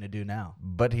 what are you going to do now?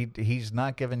 But he's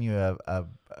not giving you a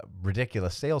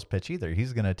ridiculous sales pitch either.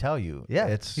 He's going to tell you. Yeah,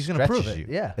 he's going to prove it. You.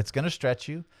 Yeah. It's going to stretch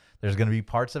you. There's going to be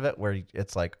parts of it where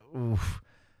it's like, oof.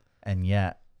 And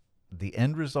yet, the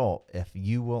end result, if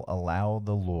you will allow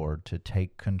the Lord to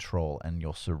take control and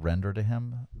you'll surrender to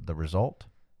him, the result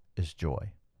is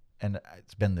joy. And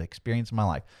it's been the experience of my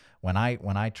life. When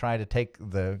I try to take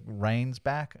the reins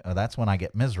back, that's when I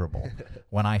get miserable.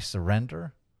 When I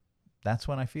surrender, that's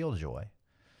when I feel joy.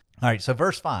 All right, so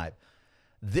verse 5.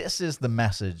 This is the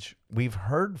message we've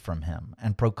heard from him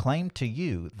and proclaimed to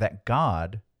you, that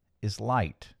God is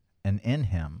light, and in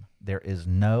him there is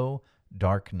no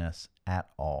darkness at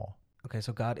all. Okay,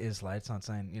 so God is light. It's not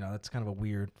saying, that's kind of a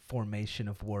weird formation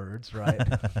of words, right?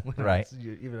 Right.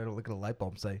 Even I don't look at a light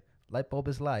bulb and say, light bulb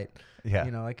is light. Yeah.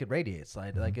 Like it radiates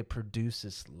light, like it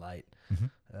produces light.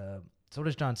 Mm-hmm. So what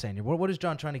is John saying here? What is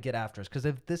John trying to get after us? Because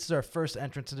if this is our first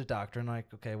entrance into doctrine, like,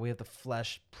 okay, we have the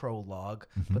flesh prologue,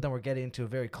 but then we're getting into a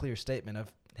very clear statement of,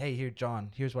 hey, here,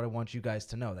 John, here's what I want you guys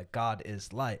to know, that God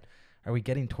is light. Are we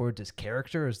getting towards his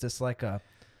character? Or is this like a...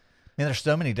 There's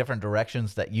so many different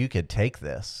directions that you could take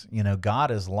this.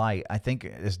 God is light, I think,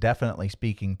 is definitely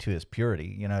speaking to his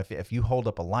purity. If you hold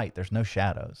up a light, there's no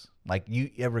shadows. Like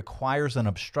it requires an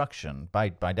obstruction by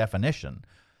definition.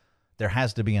 There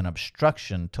has to be an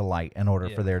obstruction to light in order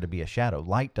for there to be a shadow.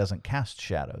 Light doesn't cast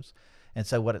shadows. And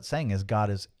so what it's saying is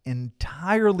God is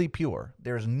entirely pure.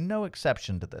 There's no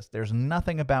exception to this. There's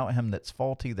nothing about him that's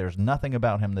faulty. There's nothing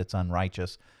about him that's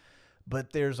unrighteous.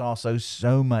 But there's also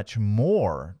so much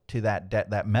more to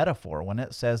that metaphor when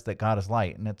it says that God is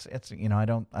light. And it's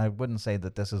I wouldn't say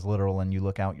that this is literal and you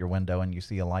look out your window and you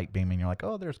see a light beam and you're like,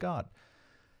 oh, there's God.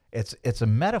 It's a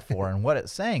metaphor, and what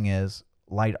it's saying is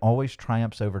light always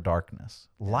triumphs over darkness.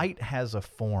 Light has a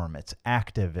form. It's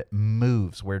active. It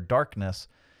moves, where darkness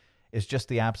is just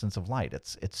the absence of light.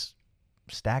 It's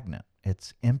stagnant.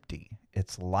 It's empty.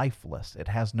 It's lifeless. It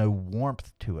has no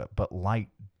warmth to it, but light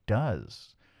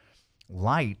does.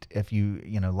 Light,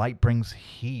 light brings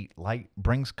heat. Light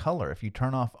brings color. If you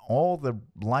turn off all the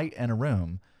light in a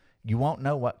room, you won't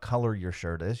know what color your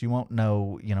shirt is. You won't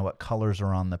know, what colors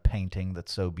are on the painting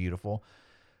that's so beautiful.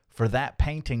 For that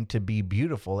painting to be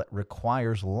beautiful, it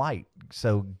requires light.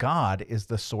 So God is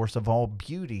the source of all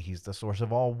beauty. He's the source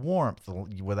of all warmth.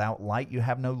 Without light, you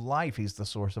have no life. He's the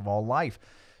source of all life.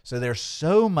 So there's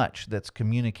so much that's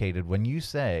communicated when you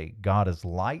say God is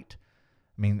light.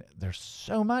 There's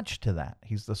so much to that.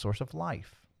 He's the source of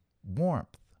life,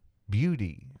 warmth,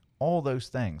 beauty, all those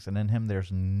things. And in him,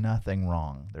 there's nothing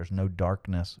wrong. There's no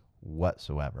darkness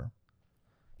whatsoever.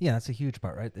 Yeah, that's a huge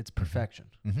part, right? It's perfection.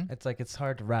 Mm-hmm. It's like it's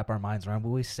hard to wrap our minds around, but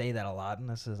we say that a lot, and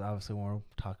this is obviously when we're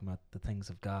talking about the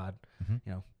things of God.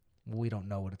 Mm-hmm. We don't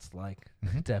know what it's like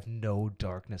Mm-hmm. to have no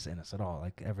darkness in us at all.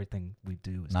 Like everything we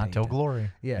do is Not till tainted.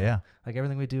 glory. Yeah. Like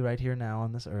everything we do right here now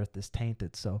on this earth is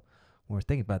tainted. So when we're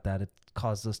thinking about that, it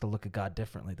causes us to look at God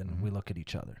differently than we look at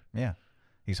each other. Yeah.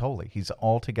 He's holy. He's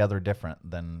altogether different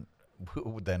than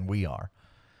we are.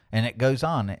 And it goes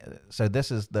on. So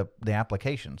this is the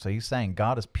application. So he's saying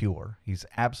God is pure. He's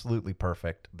absolutely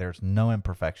perfect. There's no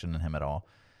imperfection in him at all.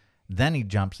 Then he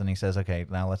jumps and he says, okay,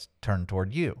 now let's turn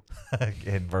toward you.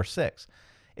 In verse 6,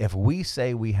 if we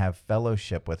say we have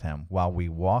fellowship with him while we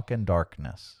walk in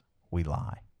darkness, we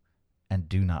lie and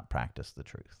do not practice the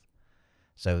truth.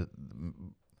 So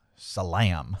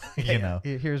salam,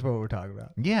 Here's what we're talking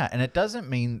about. Yeah, and it doesn't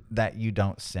mean that you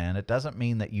don't sin. It doesn't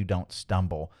mean that you don't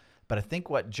stumble. But I think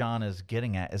what John is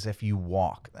getting at is if you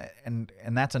walk, and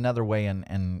that's another way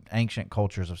in ancient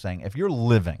cultures of saying, if you're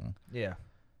living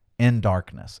in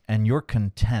darkness and you're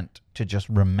content to just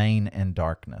remain in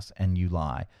darkness and you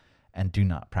lie and do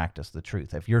not practice the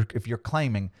truth. If you're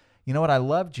claiming, you know what, I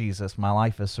love Jesus, my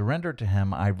life is surrendered to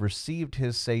him, I've received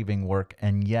his saving work,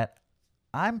 and yet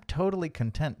I'm totally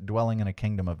content dwelling in a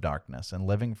kingdom of darkness and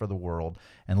living for the world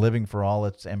and living for all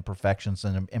its imperfections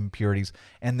and impurities.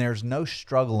 And there's no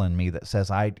struggle in me that says,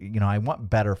 I want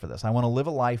better for this. I want to live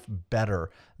a life better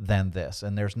than this.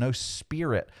 And there's no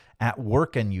spirit at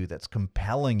work in you that's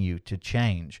compelling you to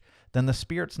change. Then the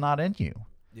spirit's not in you.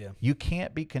 Yeah. You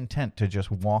can't be content to just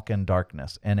walk in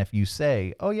darkness. And if you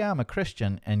say, oh yeah, I'm a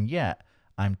Christian, and yet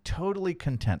I'm totally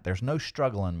content, there's no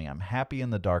struggle in me, I'm happy in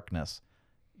the darkness,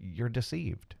 you're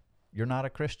deceived. You're not a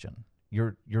Christian.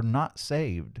 You're not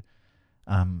saved,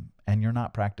 and you're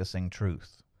not practicing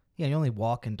truth. Yeah, you only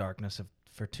walk in darkness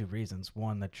for two reasons.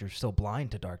 One, that you're still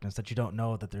blind to darkness, that you don't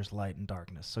know that there's light and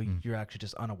darkness. So you're actually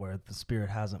just unaware that the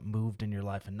Spirit hasn't moved in your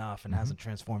life enough and hasn't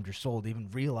transformed your soul to even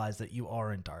realize that you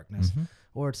are in darkness.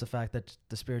 Or it's the fact that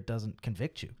the Spirit doesn't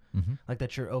convict you, like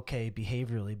that you're okay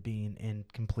behaviorally being in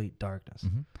complete darkness.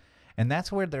 And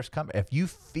that's where there's if you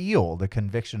feel the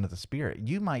conviction of the Spirit,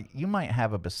 you might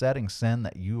have a besetting sin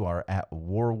that you are at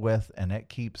war with, and it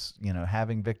keeps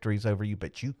having victories over you,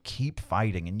 but you keep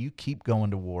fighting and you keep going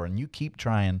to war and you keep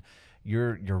trying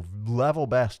your level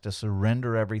best to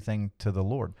surrender everything to the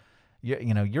Lord.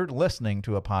 You're listening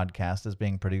to a podcast that's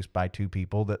being produced by two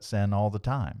people that sin all the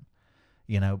time,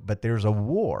 but there's a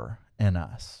war in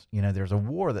us. There's a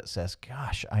war that says,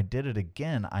 gosh, I did it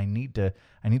again. I need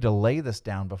to lay this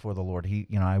down before the Lord.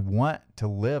 I want to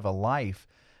live a life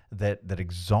that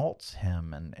exalts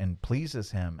him and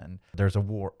pleases him. And there's a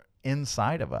war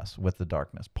inside of us with the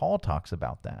darkness. Paul talks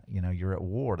about that. You're at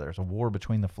war. There's a war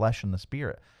between the flesh and the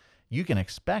spirit. You can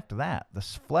expect that. The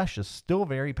flesh is still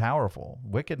very powerful.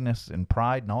 Wickedness and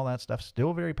pride and all that stuff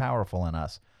still very powerful in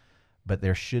us. But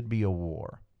there should be a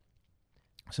war.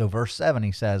 So verse 7,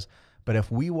 he says, but if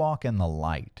we walk in the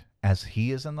light as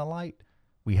he is in the light,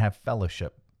 we have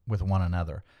fellowship with one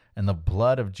another. And the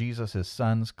blood of Jesus, his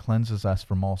son, cleanses us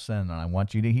from all sin. And I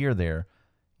want you to hear there,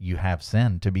 you have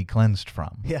sin to be cleansed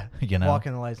from. Yeah. Walking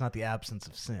in the light is not the absence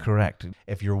of sin. Correct.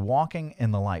 If you're walking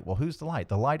in the light, well, who's the light?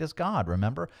 The light is God,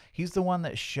 remember? He's the one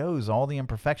that shows all the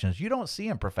imperfections. You don't see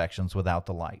imperfections without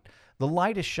the light. The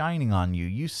light is shining on you.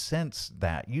 You sense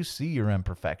that. You see your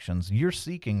imperfections. You're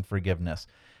seeking forgiveness.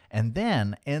 And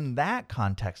then in that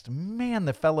context, man,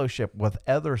 the fellowship with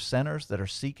other sinners that are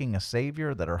seeking a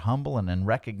Savior, that are humble and in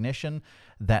recognition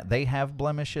that they have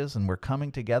blemishes, and we're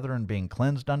coming together and being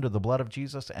cleansed under the blood of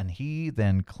Jesus, and he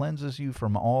then cleanses you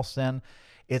from all sin.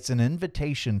 It's an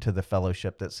invitation to the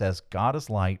fellowship that says, God is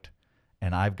light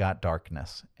and I've got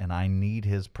darkness and I need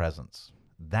his presence.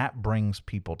 That brings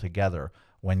people together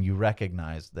when you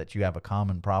recognize that you have a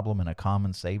common problem and a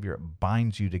common Savior. It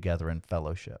binds you together in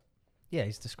fellowship. Yeah,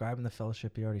 he's describing the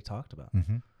fellowship he already talked about.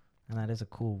 Mm-hmm. And that is a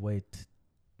cool way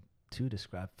to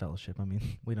describe fellowship. I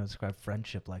mean, we don't describe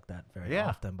friendship like that very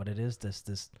often, but it is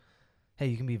this, hey,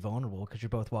 you can be vulnerable because you're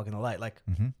both walking the light. Like,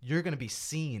 you're going to be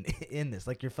seen in this.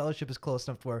 Like, your fellowship is close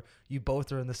enough to where you both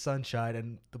are in the sunshine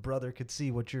and the brother could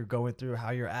see what you're going through, how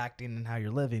you're acting and how you're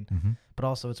living. But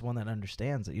also it's one that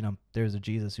understands that, there's a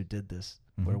Jesus who did this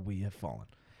where we have fallen.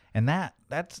 And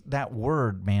that's that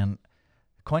word, man,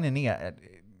 koinonia.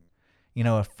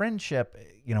 A friendship,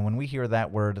 when we hear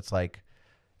that word, it's like,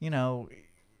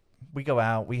 we go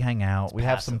out, we hang out, we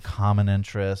have some common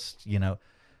interests.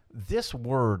 This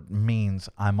word means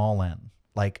I'm all in.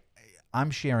 Like,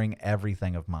 I'm sharing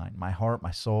everything of mine, my heart,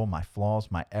 my soul, my flaws,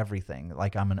 my everything.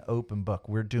 Like, I'm an open book.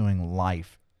 We're doing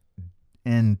life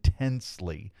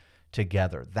intensely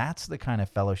together. That's the kind of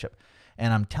fellowship.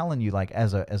 And I'm telling you, like,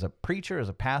 as a preacher, as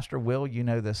a pastor, Will, you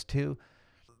know this too.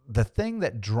 The thing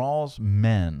that draws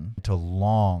men to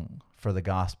long for the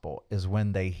gospel is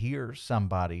when they hear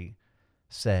somebody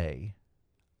say,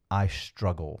 I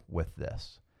struggle with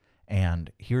this,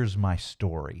 and here's my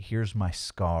story, here's my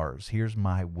scars, here's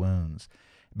my wounds.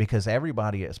 Because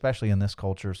everybody, especially in this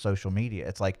culture, social media,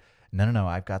 it's like, no,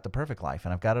 I've got the perfect life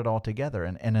and I've got it all together.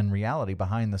 And in reality,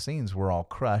 behind the scenes, we're all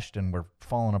crushed and we're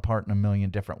falling apart in a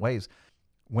million different ways.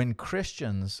 When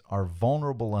Christians are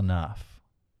vulnerable enough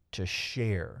to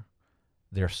share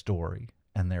their story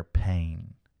and their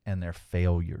pain and their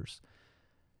failures,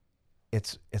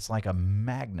 it's like a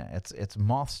magnet. It's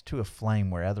moths to a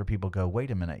flame where other people go, wait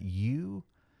a minute, you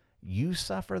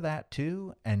suffer that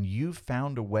too, and you've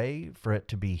found a way for it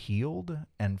to be healed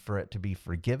and for it to be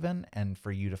forgiven and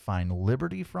for you to find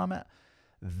liberty from it.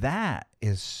 That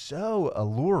is so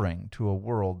alluring to a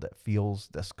world that feels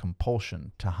this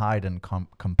compulsion to hide and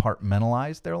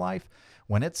compartmentalize their life.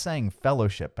 When it's saying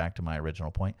fellowship, back to my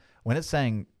original point, when it's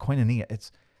saying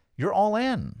koinonia, you're all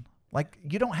in. Like,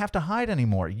 you don't have to hide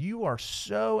anymore. You are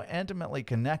so intimately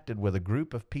connected with a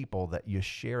group of people that you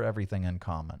share everything in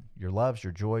common. Your loves,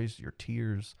 your joys, your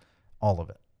tears, all of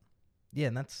it. Yeah,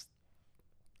 and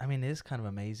it is kind of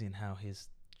amazing how he's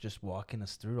just walking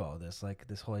us through all this, like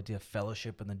this whole idea of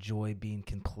fellowship and the joy being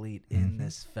complete in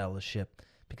this fellowship,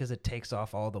 because it takes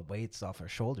off all the weights off our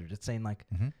shoulders. It's saying like,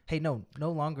 hey, no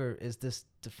longer is this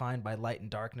defined by light and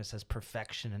darkness as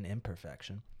perfection and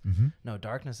imperfection. No,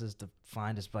 darkness is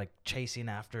defined as like chasing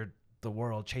after the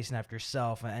world, chasing after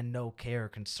yourself, and no care or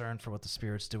concern for what the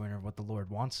Spirit's doing or what the Lord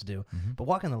wants to do. But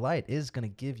walking the light is going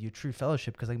to give you true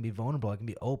fellowship, because I can be vulnerable, I can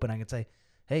be open, I can say,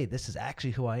 hey, this is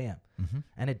actually who I am.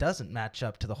 And it doesn't match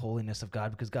up to the holiness of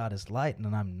God, because God is light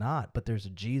and I'm not, but there's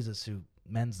a Jesus who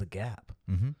mends the gap.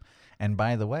 And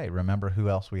by the way, remember who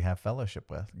else we have fellowship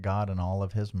with? God in all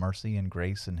of his mercy and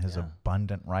grace and his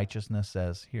abundant righteousness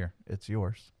says, here, it's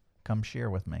yours. Come share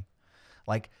with me.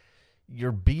 Like,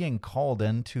 you're being called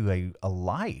into a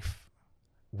life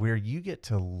where you get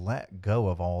to let go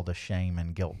of all the shame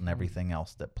and guilt and everything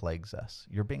else that plagues us.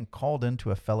 You're being called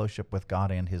into a fellowship with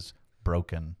God and his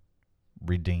broken,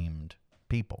 redeemed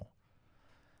people.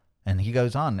 And he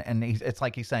goes on, and it's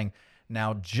like he's saying,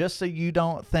 now, just so you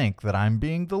don't think that I'm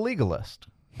being the legalist,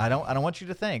 I don't want you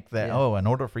to think that, in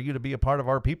order for you to be a part of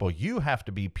our people, you have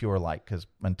to be pure light, because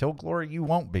until glory, you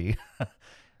won't be.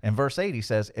 In verse 8, he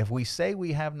says, if we say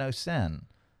we have no sin,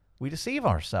 we deceive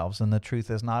ourselves and the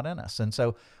truth is not in us. And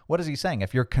so what is he saying?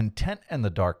 If you're content in the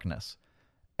darkness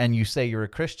and you say you're a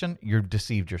Christian, you've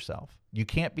deceived yourself. You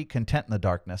can't be content in the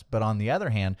darkness. But on the other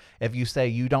hand, if you say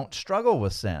you don't struggle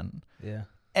with sin,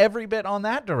 every bit on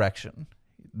that direction,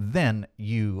 then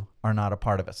you are not a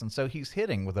part of us. And so he's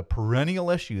hitting with a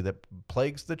perennial issue that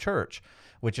plagues the church,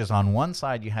 which is on one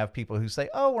side you have people who say,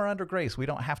 oh, we're under grace. We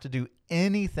don't have to do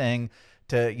anything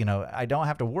to, I don't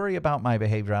have to worry about my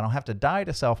behavior. I don't have to die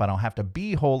to self. I don't have to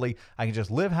be holy. I can just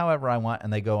live however I want.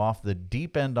 And they go off the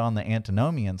deep end on the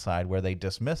antinomian side where they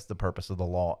dismiss the purpose of the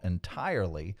law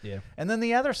entirely. Yeah. And then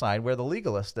the other side where the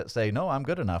legalists that say, no, I'm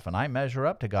good enough and I measure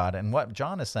up to God. And what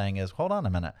John is saying is, hold on a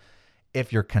minute.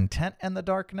 If you're content in the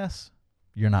darkness,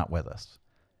 you're not with us.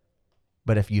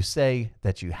 But if you say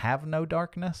that you have no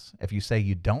darkness, if you say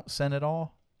you don't sin at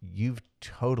all, you've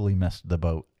totally missed the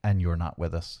boat and you're not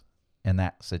with us in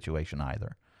that situation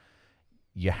either.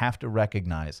 You have to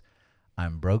recognize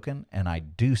I'm broken and I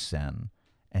do sin,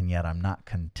 and yet I'm not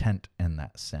content in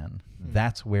that sin.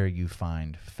 That's where you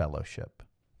find fellowship.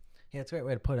 Yeah, it's a great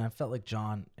way to put it. I felt like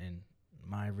John in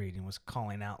my reading was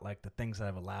calling out like the things that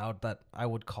I've allowed that I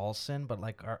would call sin, but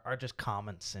like are just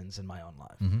common sins in my own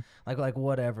life. Like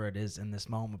whatever it is in this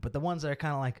moment. But the ones that are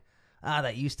kind of like,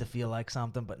 that used to feel like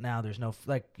something, but now there's no,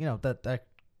 that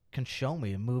can show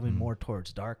me moving more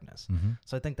towards darkness.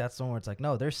 So I think that's the one where it's like,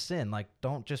 no, there's sin. Like,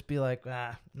 don't just be like,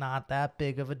 not that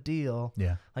big of a deal.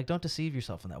 Yeah. Like, don't deceive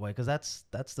yourself in that way, because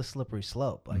that's the slippery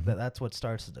slope. Like that's what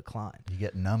starts to decline. You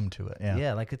get numb to it. Yeah.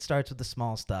 Yeah, like it starts with the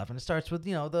small stuff, and it starts with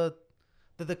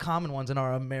the common ones in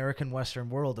our American Western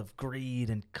world of greed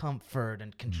and comfort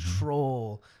and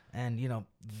control and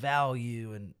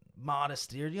value and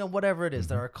modesty, or whatever it is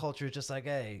that our culture is just like,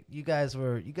 hey, you guys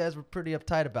were pretty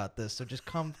uptight about this, so just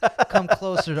come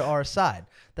closer to our side.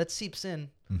 That seeps in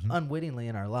unwittingly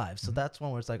in our lives. So that's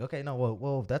one where it's like, okay, no,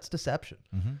 well that's deception.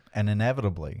 And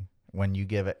inevitably, when you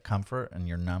give it comfort and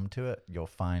you're numb to it, you'll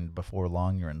find before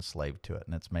long you're enslaved to it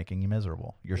and it's making you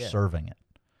miserable. You're serving it.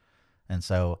 And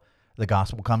so the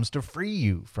gospel comes to free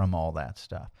you from all that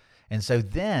stuff. And so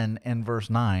then in verse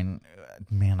 9,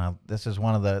 man, this is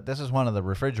one of the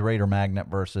refrigerator magnet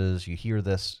verses. You hear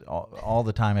this all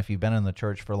the time if you've been in the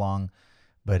church for long,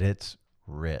 but it's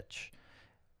rich.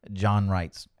 John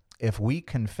writes, if we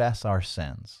confess our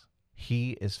sins,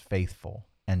 he is faithful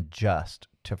and just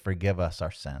to forgive us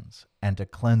our sins and to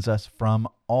cleanse us from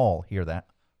all, hear that,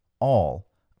 all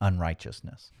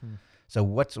unrighteousness. So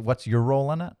what's your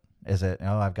role in it? Is it,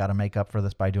 I've got to make up for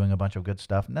this by doing a bunch of good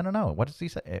stuff? No. What does he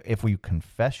say? If we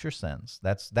confess your sins,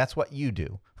 that's what you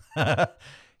do.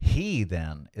 He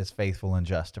then is faithful and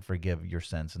just to forgive your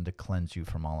sins and to cleanse you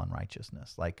from all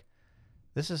unrighteousness. Like,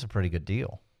 this is a pretty good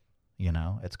deal.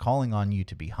 It's calling on you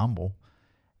to be humble,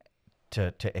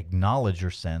 to acknowledge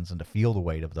your sins and to feel the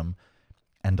weight of them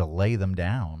and to lay them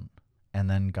down. And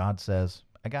then God says,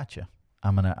 I got you.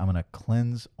 I'm gonna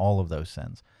cleanse all of those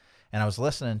sins. And I was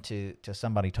listening to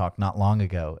somebody talk not long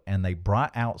ago, and they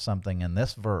brought out something in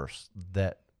this verse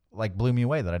that like blew me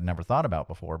away that I'd never thought about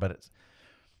before. But it's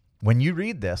when you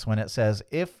read this, when it says,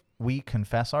 if we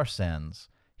confess our sins,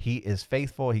 he is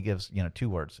faithful. He gives, 2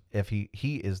 words. If he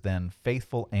is then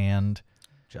faithful and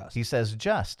just. He says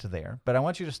just there. But I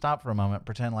want you to stop for a moment,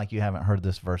 pretend like you haven't heard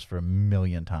this verse for a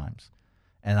million times.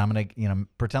 And I'm going to,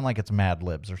 pretend like it's Mad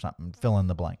Libs or something, fill in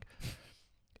the blank.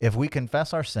 If we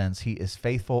confess our sins, he is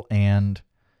faithful and,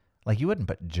 like, you wouldn't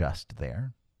put just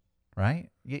there, right?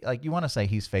 You want to say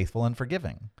he's faithful and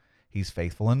forgiving. He's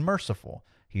faithful and merciful.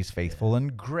 He's faithful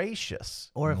and gracious,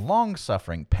 or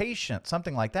long-suffering, patient,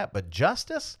 something like that. But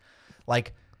justice?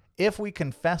 Like, if we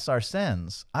confess our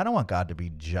sins, I don't want God to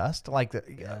be just.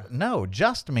 No,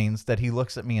 just means that he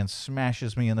looks at me and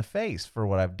smashes me in the face for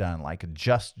what I've done, like a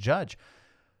just judge.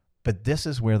 But this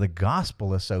is where the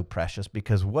gospel is so precious,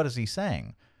 because what is he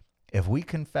saying? If we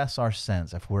confess our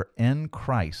sins, if we're in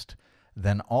Christ,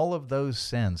 then all of those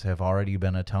sins have already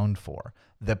been atoned for.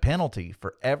 The penalty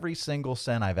for every single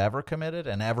sin I've ever committed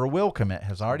and ever will commit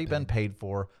has already been paid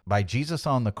for by Jesus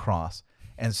on the cross.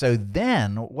 And so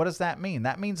then, what does that mean?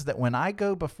 That means that when I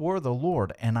go before the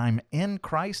Lord and I'm in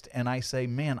Christ and I say,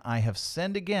 man, I have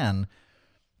sinned again,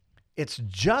 it's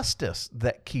justice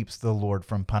that keeps the Lord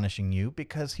from punishing you,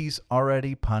 because he's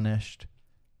already punished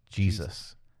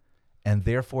Jesus. And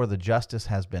therefore the justice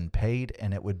has been paid,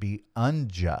 and it would be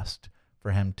unjust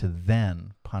for him to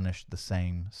then punish the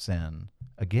same sin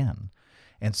again.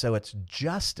 And so it's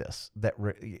justice that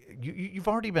you've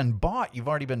already been bought. You've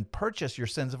already been purchased. Your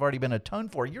sins have already been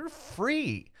atoned for. You're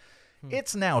free.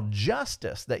 It's now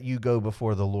justice that you go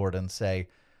before the Lord and say,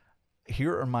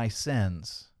 here are my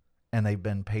sins, and they've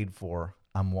been paid for.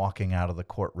 I'm walking out of the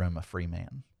courtroom a free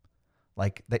man.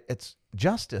 Like it's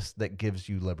justice that gives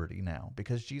you liberty now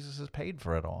because Jesus has paid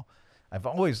for it all. I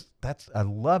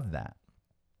love that.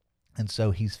 And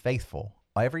so he's faithful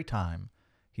every time.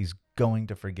 He's going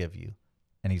to forgive you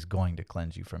and he's going to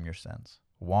cleanse you from your sins.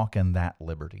 Walk in that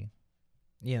liberty.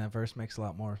 Yeah, that verse makes a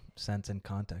lot more sense in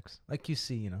context. Like you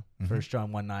see, Mm-hmm. 1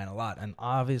 John 1:9 a lot, and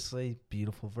obviously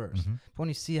beautiful verse. Mm-hmm. But when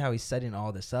you see how he's setting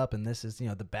all this up, and this is,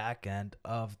 the back end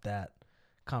of that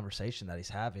conversation that he's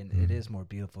having, Mm-hmm. it is more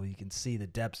beautiful. You can see the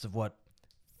depths of what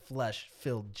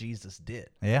flesh-filled Jesus did.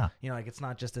 Yeah. Like it's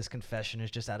not just this confession is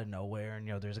just out of nowhere, and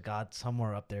there's a God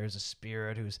somewhere up there, there's a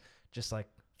spirit who's just like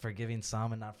forgiving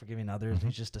some and not forgiving others. Mm-hmm.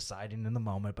 He's just deciding in the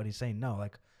moment, but he's saying no,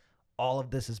 like all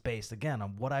of this is based again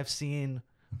on what I've seen,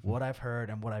 what I've heard,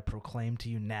 and what I proclaim to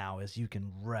you now is you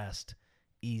can rest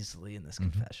easily in this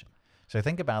confession. So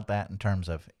think about that in terms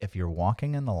of if you're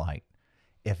walking in the light,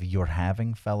 if you're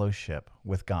having fellowship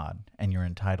with God and you're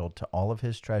entitled to all of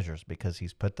his treasures because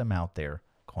he's put them out there,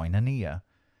 koinonia,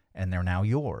 and they're now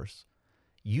yours,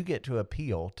 you get to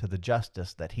appeal to the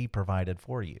justice that he provided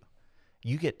for you.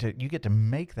 You get to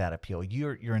make that appeal.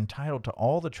 You're entitled to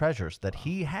all the treasures that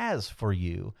he has for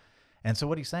you. And so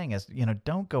what he's saying is,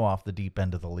 don't go off the deep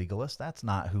end of the legalist. That's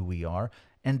not who we are.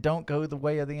 And don't go the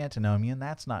way of the antinomian.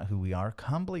 That's not who we are.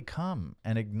 Humbly come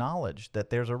and acknowledge that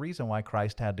there's a reason why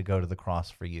Christ had to go to the cross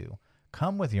for you.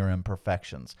 Come with your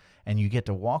imperfections, and you get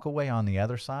to walk away on the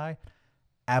other side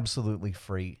absolutely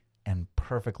free and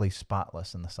perfectly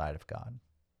spotless in the sight of God.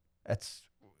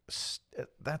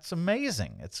 That's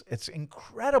amazing. It's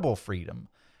incredible freedom.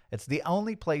 It's the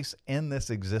only place in this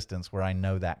existence where I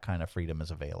know that kind of freedom is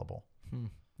available.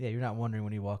 Yeah, you're not wondering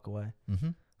when you walk away.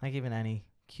 Mm-hmm. Like even any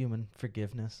human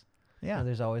forgiveness. Yeah.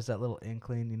 There's always that little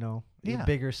inkling, Yeah.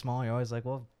 big or small. You're always like,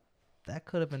 well, that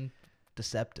could have been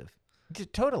deceptive.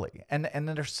 Totally. And then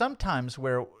there's some times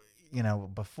where,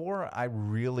 before I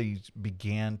really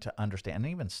began to understand, and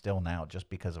even still now, just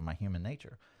because of my human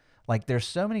nature, like there's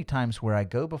so many times where I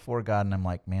go before God and I'm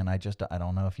like, man, I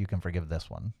don't know if you can forgive this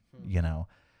one.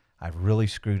 I've really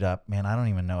screwed up. Man, I don't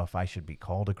even know if I should be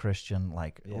called a Christian.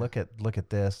 Like, look at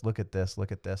this, look at this,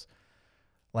 look at this.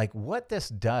 Like what this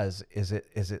does is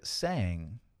it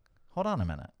saying, hold on a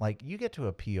minute. Like you get to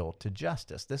appeal to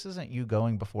justice. This isn't you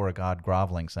going before a God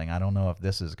groveling saying, I don't know if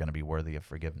this is going to be worthy of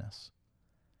forgiveness.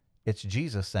 It's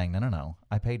Jesus saying, no,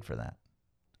 I paid for that.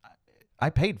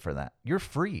 I paid for that. You're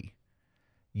free.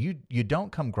 You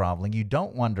don't come groveling. You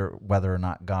don't wonder whether or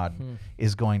not God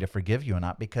is going to forgive you or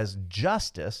not, because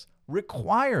justice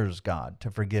requires God to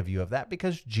forgive you of that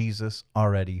because Jesus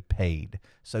already paid.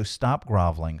 So stop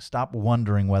groveling. Stop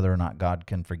wondering whether or not God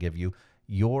can forgive you.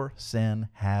 Your sin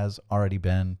has already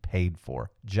been paid for.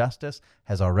 Justice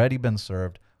has already been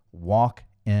served. Walk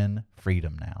in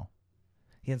freedom now.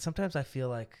 Yeah, and sometimes I feel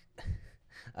like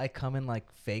I come in like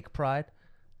fake pride.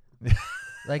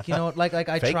 Like, like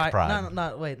I Fake try. pride.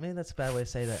 No, wait, maybe that's a bad way to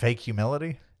say that. Fake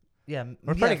humility? Yeah,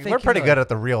 We're fake pretty good humility. at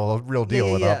the real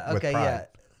deal with okay, pride. yeah.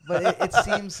 But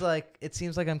it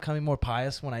seems like I'm coming more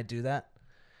pious when I do that.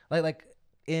 Like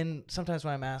in sometimes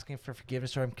when I'm asking for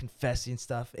forgiveness or I'm confessing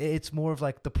stuff, it's more of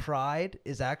like the pride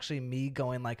is actually me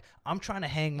going like, I'm trying to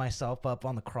hang myself up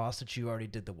on the cross that you already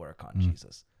did the work on,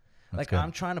 Jesus. Like good.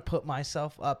 I'm trying to put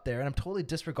myself up there and I'm totally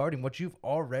disregarding what you've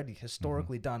already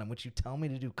historically done and what you tell me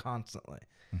to do constantly.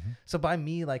 So by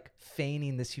me like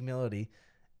feigning this humility,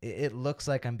 it looks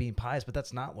like I'm being pious, but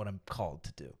that's not what I'm called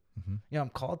to do. I'm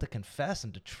called to confess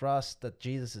and to trust that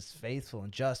Jesus is faithful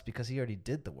and just because he already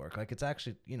did the work. Like it's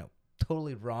actually,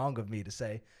 totally wrong of me to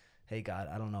say, hey God,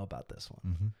 I don't know about this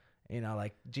one.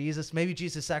 Like maybe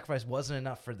Jesus' sacrifice wasn't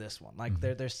enough for this one. Like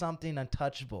there's something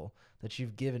untouchable that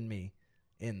you've given me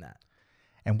in that.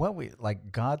 And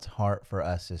God's heart for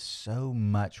us is so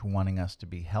much wanting us to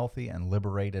be healthy and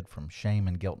liberated from shame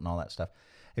and guilt and all that stuff.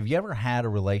 Have you ever had a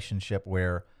relationship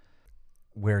where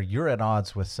you're at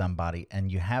odds with somebody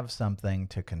and you have something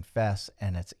to confess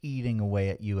and it's eating away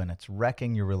at you and it's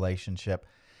wrecking your relationship,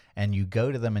 and you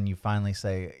go to them and you finally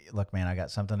say, look, man, I got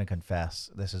something to confess.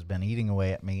 This has been eating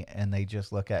away at me. And they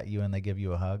just look at you and they give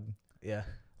you a hug? Yeah.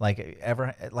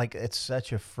 It's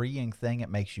such a freeing thing. It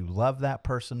makes you love that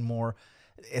person more.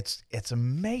 It's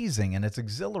amazing and it's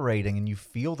exhilarating, and you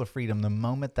feel the freedom the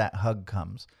moment that hug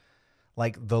comes.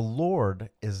 Like the Lord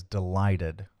is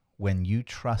delighted when you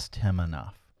trust him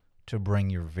enough to bring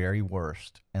your very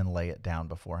worst and lay it down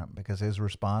before him, because his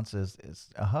response is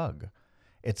a hug.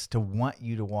 It's to want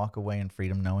you to walk away in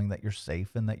freedom, knowing that you're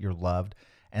safe and that you're loved.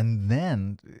 And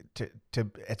then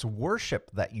it's worship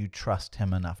that you trust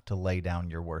him enough to lay down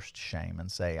your worst shame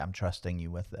and say, I'm trusting you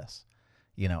with this.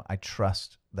 I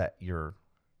trust that your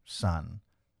son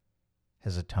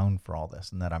has atoned for all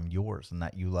this, and that I'm yours, and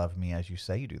that you love me as you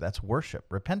say you do. That's worship.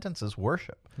 Repentance is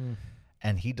worship.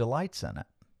 And he delights in it.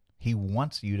 He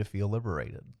wants you to feel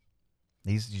liberated.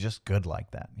 He's just good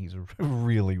like that. He's a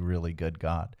really, really good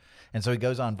God. And so he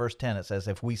goes on, verse 10, it says,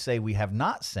 if we say we have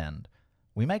not sinned,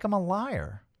 we make him a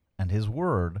liar, and his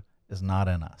word is not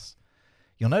in us.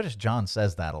 You'll notice John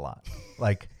says that a lot.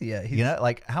 Like, Yeah, you know,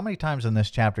 like how many times in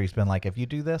this chapter he's been like, if you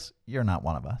do this, you're not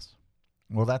one of us.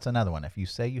 Well, that's another one. If you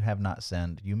say you have not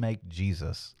sinned, you make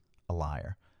Jesus a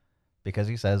liar, because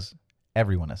he says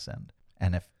everyone has sinned.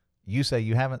 And if you say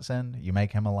you haven't sinned, you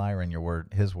make him a liar, and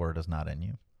his word is not in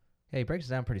you. Yeah, he breaks it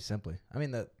down pretty simply. I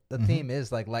mean, the Mhm. theme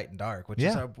is like light and dark, which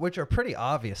Yeah. which are pretty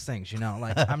obvious things, you know.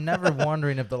 Like I'm never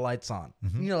wondering if the light's on.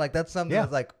 Mhm. You know, like that's something Yeah.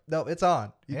 that's like, no, it's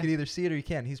on. You Yeah. can either see it or you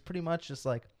can't. He's pretty much just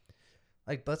like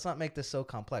let's not make this so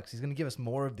complex. He's gonna give us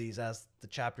more of these as the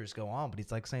chapters go on, but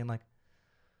he's like saying like,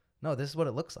 no, this is what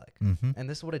it looks like, Mm-hmm. and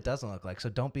this is what it doesn't look like. So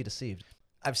don't be deceived.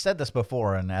 I've said this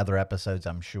before in other episodes,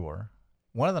 I'm sure.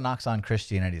 One of the knocks on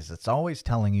Christianity is it's always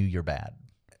telling you you're bad.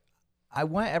 I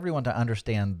want everyone to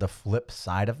understand the flip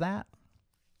side of that.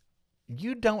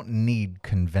 You don't need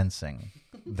convincing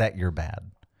that you're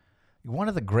bad. One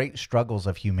of the great struggles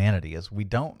of humanity is we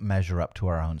don't measure up to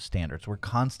our own standards. We're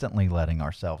constantly letting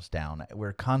ourselves down.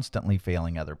 We're constantly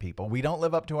failing other people. We don't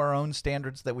live up to our own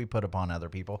standards that we put upon other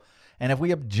people. And if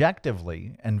we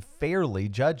objectively and fairly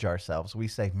judge ourselves, we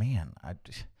say, man,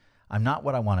 I'm not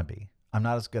what I want to be. I'm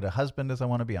not as good a husband as I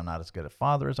want to be. I'm not as good a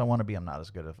father as I want to be. I'm not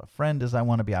as good of a friend as I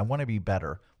want to be. I want to be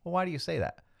better. Well, why do you say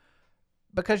that?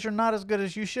 Because you're not as good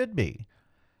as you should be.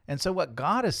 And so what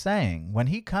God is saying, when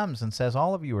he comes and says,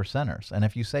 all of you are sinners, and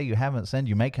if you say you haven't sinned,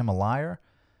 you make him a liar,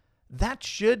 that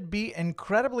should be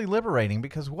incredibly liberating,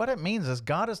 because what it means is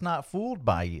God is not fooled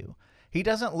by you. He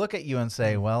doesn't look at you and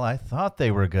say, well, I thought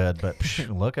they were good, but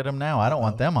look at them now. I don't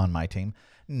want them on my team.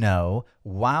 No,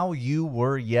 while you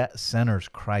were yet sinners,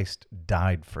 Christ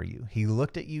died for you. He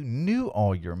looked at you, knew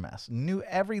all your mess, knew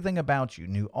everything about you,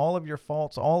 knew all of your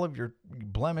faults, all of your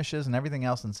blemishes and everything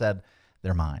else, and said,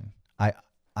 they're mine.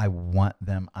 I want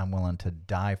them. I'm willing to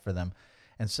die for them.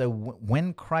 And so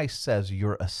when Christ says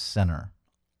you're a sinner,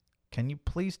 can you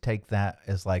please take that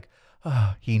as like,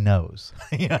 oh, he knows.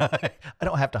 I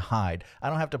don't have to hide. I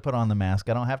don't have to put on the mask.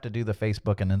 I don't have to do the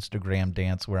Facebook and Instagram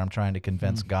dance where I'm trying to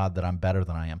convince God that I'm better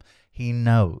than I am. He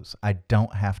knows. I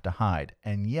don't have to hide.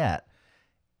 And yet,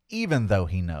 even though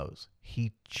he knows,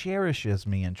 he cherishes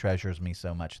me and treasures me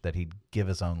so much that he'd give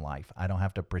his own life. I don't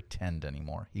have to pretend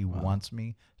anymore. He wants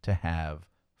me to have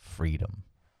freedom.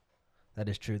 That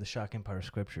is true. The shocking part of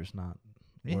Scripture is not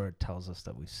Yeah. where it tells us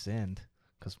that we've sinned,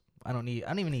 because I don't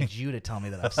even need you to tell me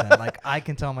that I've sinned. Like I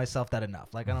can tell myself that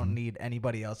enough. Like I don't need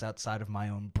anybody else outside of my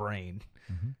own brain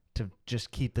to just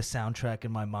keep the soundtrack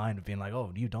in my mind of being like,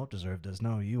 oh, you don't deserve this.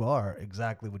 No, you are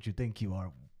exactly what you think you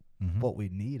are. What we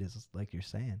need is, like you're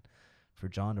saying, for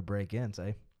John to break in and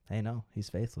say, hey, no, he's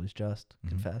faithful, he's just,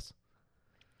 confess.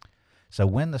 So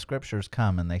when the scriptures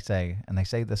come and they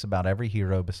say this about every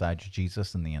hero besides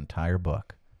Jesus in the entire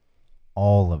book,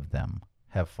 all of them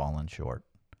have fallen short.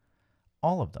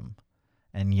 All of them.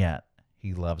 And yet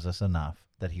he loves us enough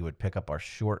that he would pick up our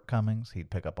shortcomings,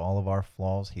 he'd pick up all of our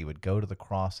flaws, he would go to the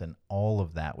cross, and all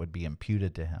of that would be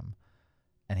imputed to him.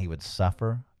 And he would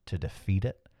suffer to defeat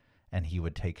it, and he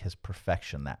would take his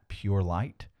perfection, that pure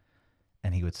light,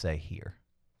 and he would say, here,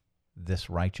 this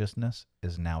righteousness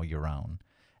is now your own.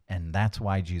 And that's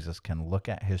why Jesus can look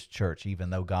at his church, even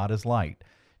though God is light,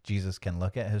 Jesus can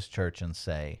look at his church and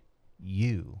say,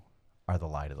 you are the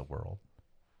light of the world,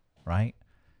 right?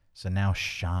 So now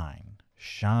shine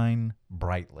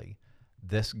brightly.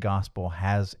 This gospel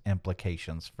has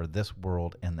implications for this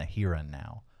world in the here and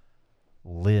now.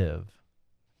 Live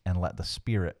and let the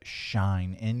Spirit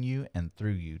shine in you and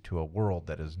through you to a world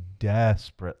that is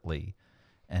desperately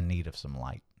in need of some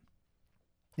light.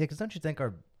 Yeah, because don't you think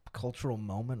our cultural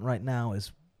moment right now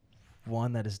is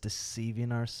one that is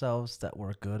deceiving ourselves that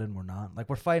we're good and we're not? Like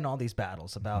we're fighting all these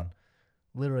battles about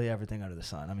literally everything under the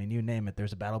sun. I mean, you name it,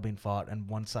 there's a battle being fought, and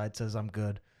one side says I'm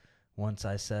good, one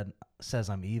side says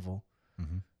I'm evil.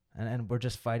 And we're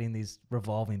just fighting these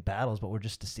revolving battles, but we're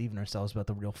just deceiving ourselves about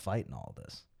the real fight in all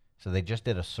this. So they just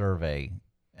did a survey,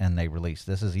 and they released,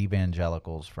 this is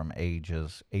evangelicals from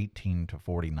ages 18 to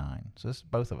 49. So this is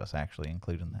both of us actually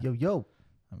included in that. Yo.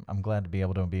 I'm glad to be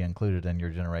able to be included in your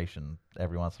generation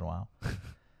every once in a while.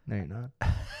 No, you're not.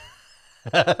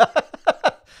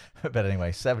 But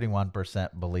anyway,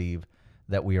 71% believe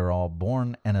that we are all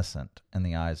born innocent in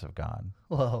the eyes of God,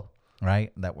 Whoa.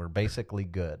 right? That we're basically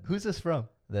good. Who's this from?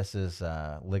 This is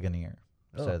Ligonier.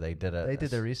 So they did They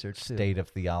did their research, too. state of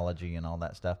theology and all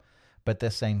that stuff. But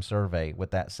this same survey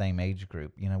with that same age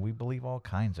group, we believe all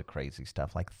kinds of crazy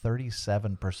stuff. Like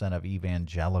 37% of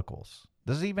evangelicals.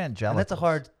 This is evangelicals. And that's a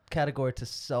hard category to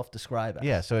self-describe as.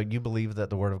 Yeah, so you believe that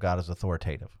the Word of God is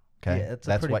authoritative. Okay, Yeah, it's a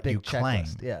that's pretty what big you claim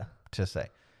checklist. to say.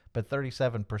 But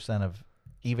 37% of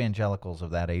evangelicals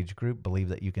of that age group believe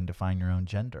that you can define your own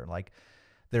gender. Like,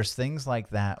 there's things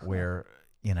like that where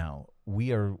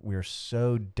we're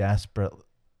so desperate,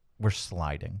 we're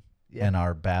sliding in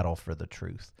our battle for the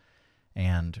truth.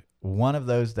 And one of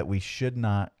those that we should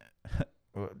not,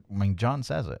 John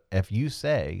says it. If you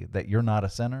say that you're not a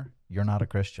sinner, you're not a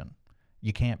Christian.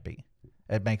 You can't be.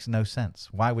 It makes no sense.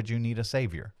 Why would you need a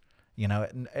savior?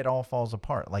 It all falls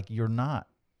apart. Like, you're not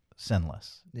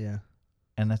sinless. Yeah.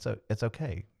 And it's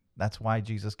okay. That's why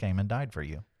Jesus came and died for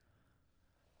you.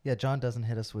 Yeah, John doesn't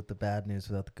hit us with the bad news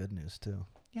without the good news, too.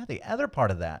 Yeah, the other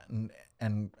part of that,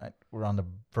 and we're on the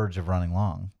verge of running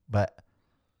long, but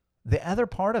the other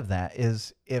part of that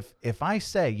is if I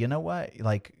say, you know what,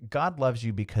 like, God loves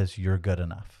you because you're good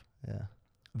enough,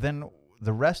 then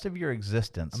the rest of your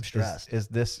existence I'm stressed. is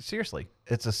this, seriously,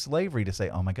 it's a slavery to say,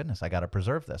 oh my goodness, I got to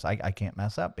preserve this. I can't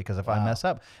mess up, because if I mess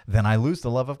up, then I lose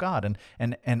the love of God.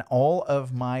 And all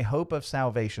of my hope of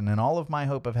salvation and all of my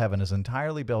hope of heaven is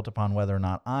entirely built upon whether or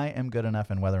not I am good enough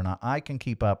and whether or not I can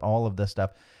keep up all of this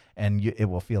stuff. And it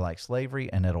will feel like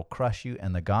slavery, and it'll crush you.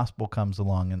 And the gospel comes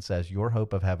along and says, your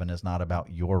hope of heaven is not about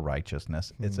your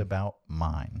righteousness. It's about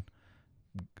mine.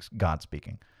 God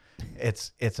speaking.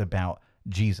 It's about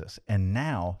Jesus. And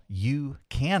now you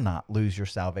cannot lose your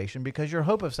salvation, because your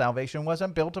hope of salvation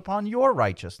wasn't built upon your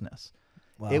righteousness.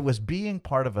 Wow. It was being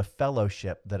part of a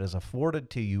fellowship that has afforded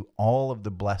to you all of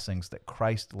the blessings that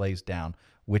Christ lays down,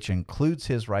 which includes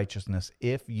his righteousness,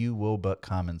 if you will but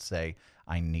come and say,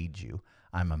 I need you.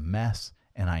 I'm a mess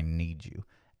and I need you.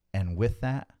 And with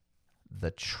that,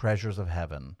 the treasures of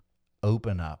heaven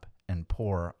open up and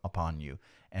pour upon you.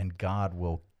 And God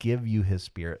will give you his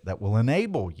Spirit that will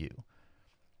enable you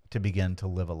to begin to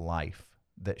live a life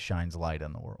that shines light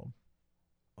in the world.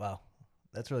 Wow.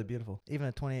 That's really beautiful. Even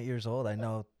at 28 years old, I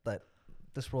know that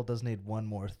this world does need one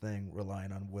more thing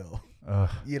relying on Will. I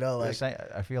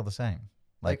feel the same.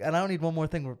 And I don't need one more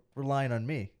thing relying on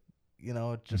me.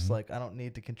 Just like, I don't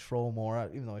need to control more,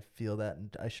 even though I feel that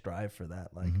and I strive for that.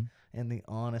 Like, and the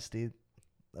honesty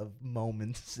of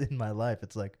moments in my life,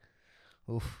 it's like,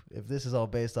 oof, if this is all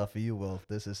based off of you, Will,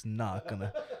 this is not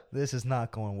going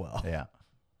well. Yeah.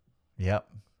 Yep.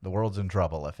 The world's in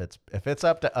trouble if it's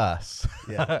up to us.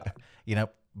 Yeah.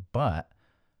 But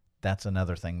that's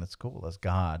another thing that's cool, is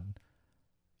God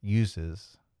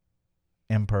uses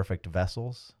imperfect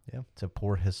vessels to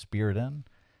pour his Spirit in.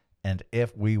 And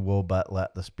if we will but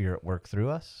let the Spirit work through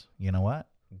us, you know what?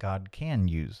 God can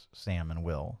use Sam and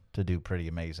Will to do pretty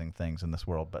amazing things in this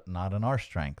world, but not in our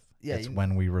strength. Yeah, it's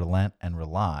when we relent and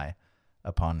rely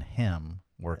upon him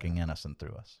working in us and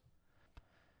through us.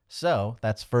 So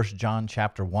that's 1 John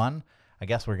chapter 1. I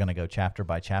guess we're going to go chapter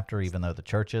by chapter, even though the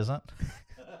church isn't.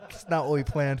 It's not what we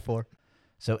planned for.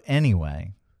 So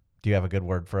anyway, do you have a good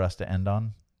word for us to end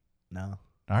on? No.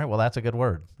 All right, well, that's a good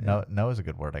word. Yeah. No is a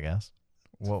good word, I guess.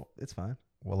 Well, it's fine.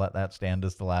 We'll let that stand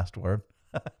as the last word.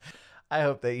 I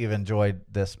hope that you've enjoyed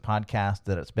this podcast,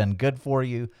 that it's been good for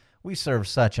you. We serve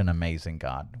such an amazing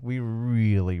God. We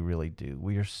really, really do.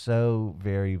 We are so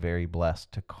very, very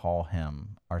blessed to call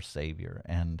him our Savior.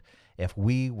 And if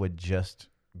we would just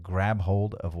grab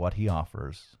hold of what he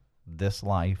offers, this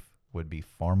life would be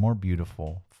far more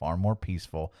beautiful, far more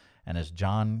peaceful. And as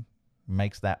John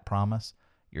makes that promise,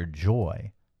 your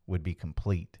joy would be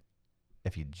complete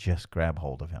if you just grab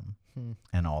hold of him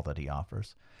and all that he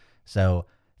offers. So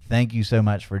thank you so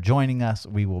much for joining us.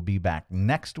 We will be back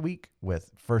next week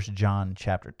with 1 John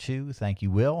chapter 2. Thank you,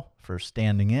 Will, for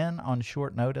standing in on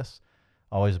short notice.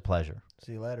 Always a pleasure.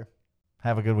 See you later.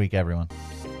 Have a good week, everyone.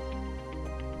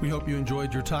 We hope you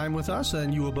enjoyed your time with us,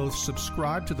 and you will both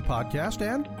subscribe to the podcast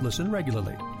and listen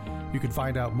regularly. You can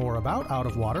find out more about Out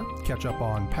of Water, catch up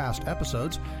on past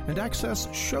episodes, and access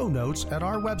show notes at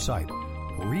our website,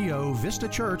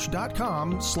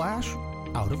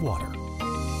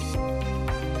 riovistachurch.com/outofwater.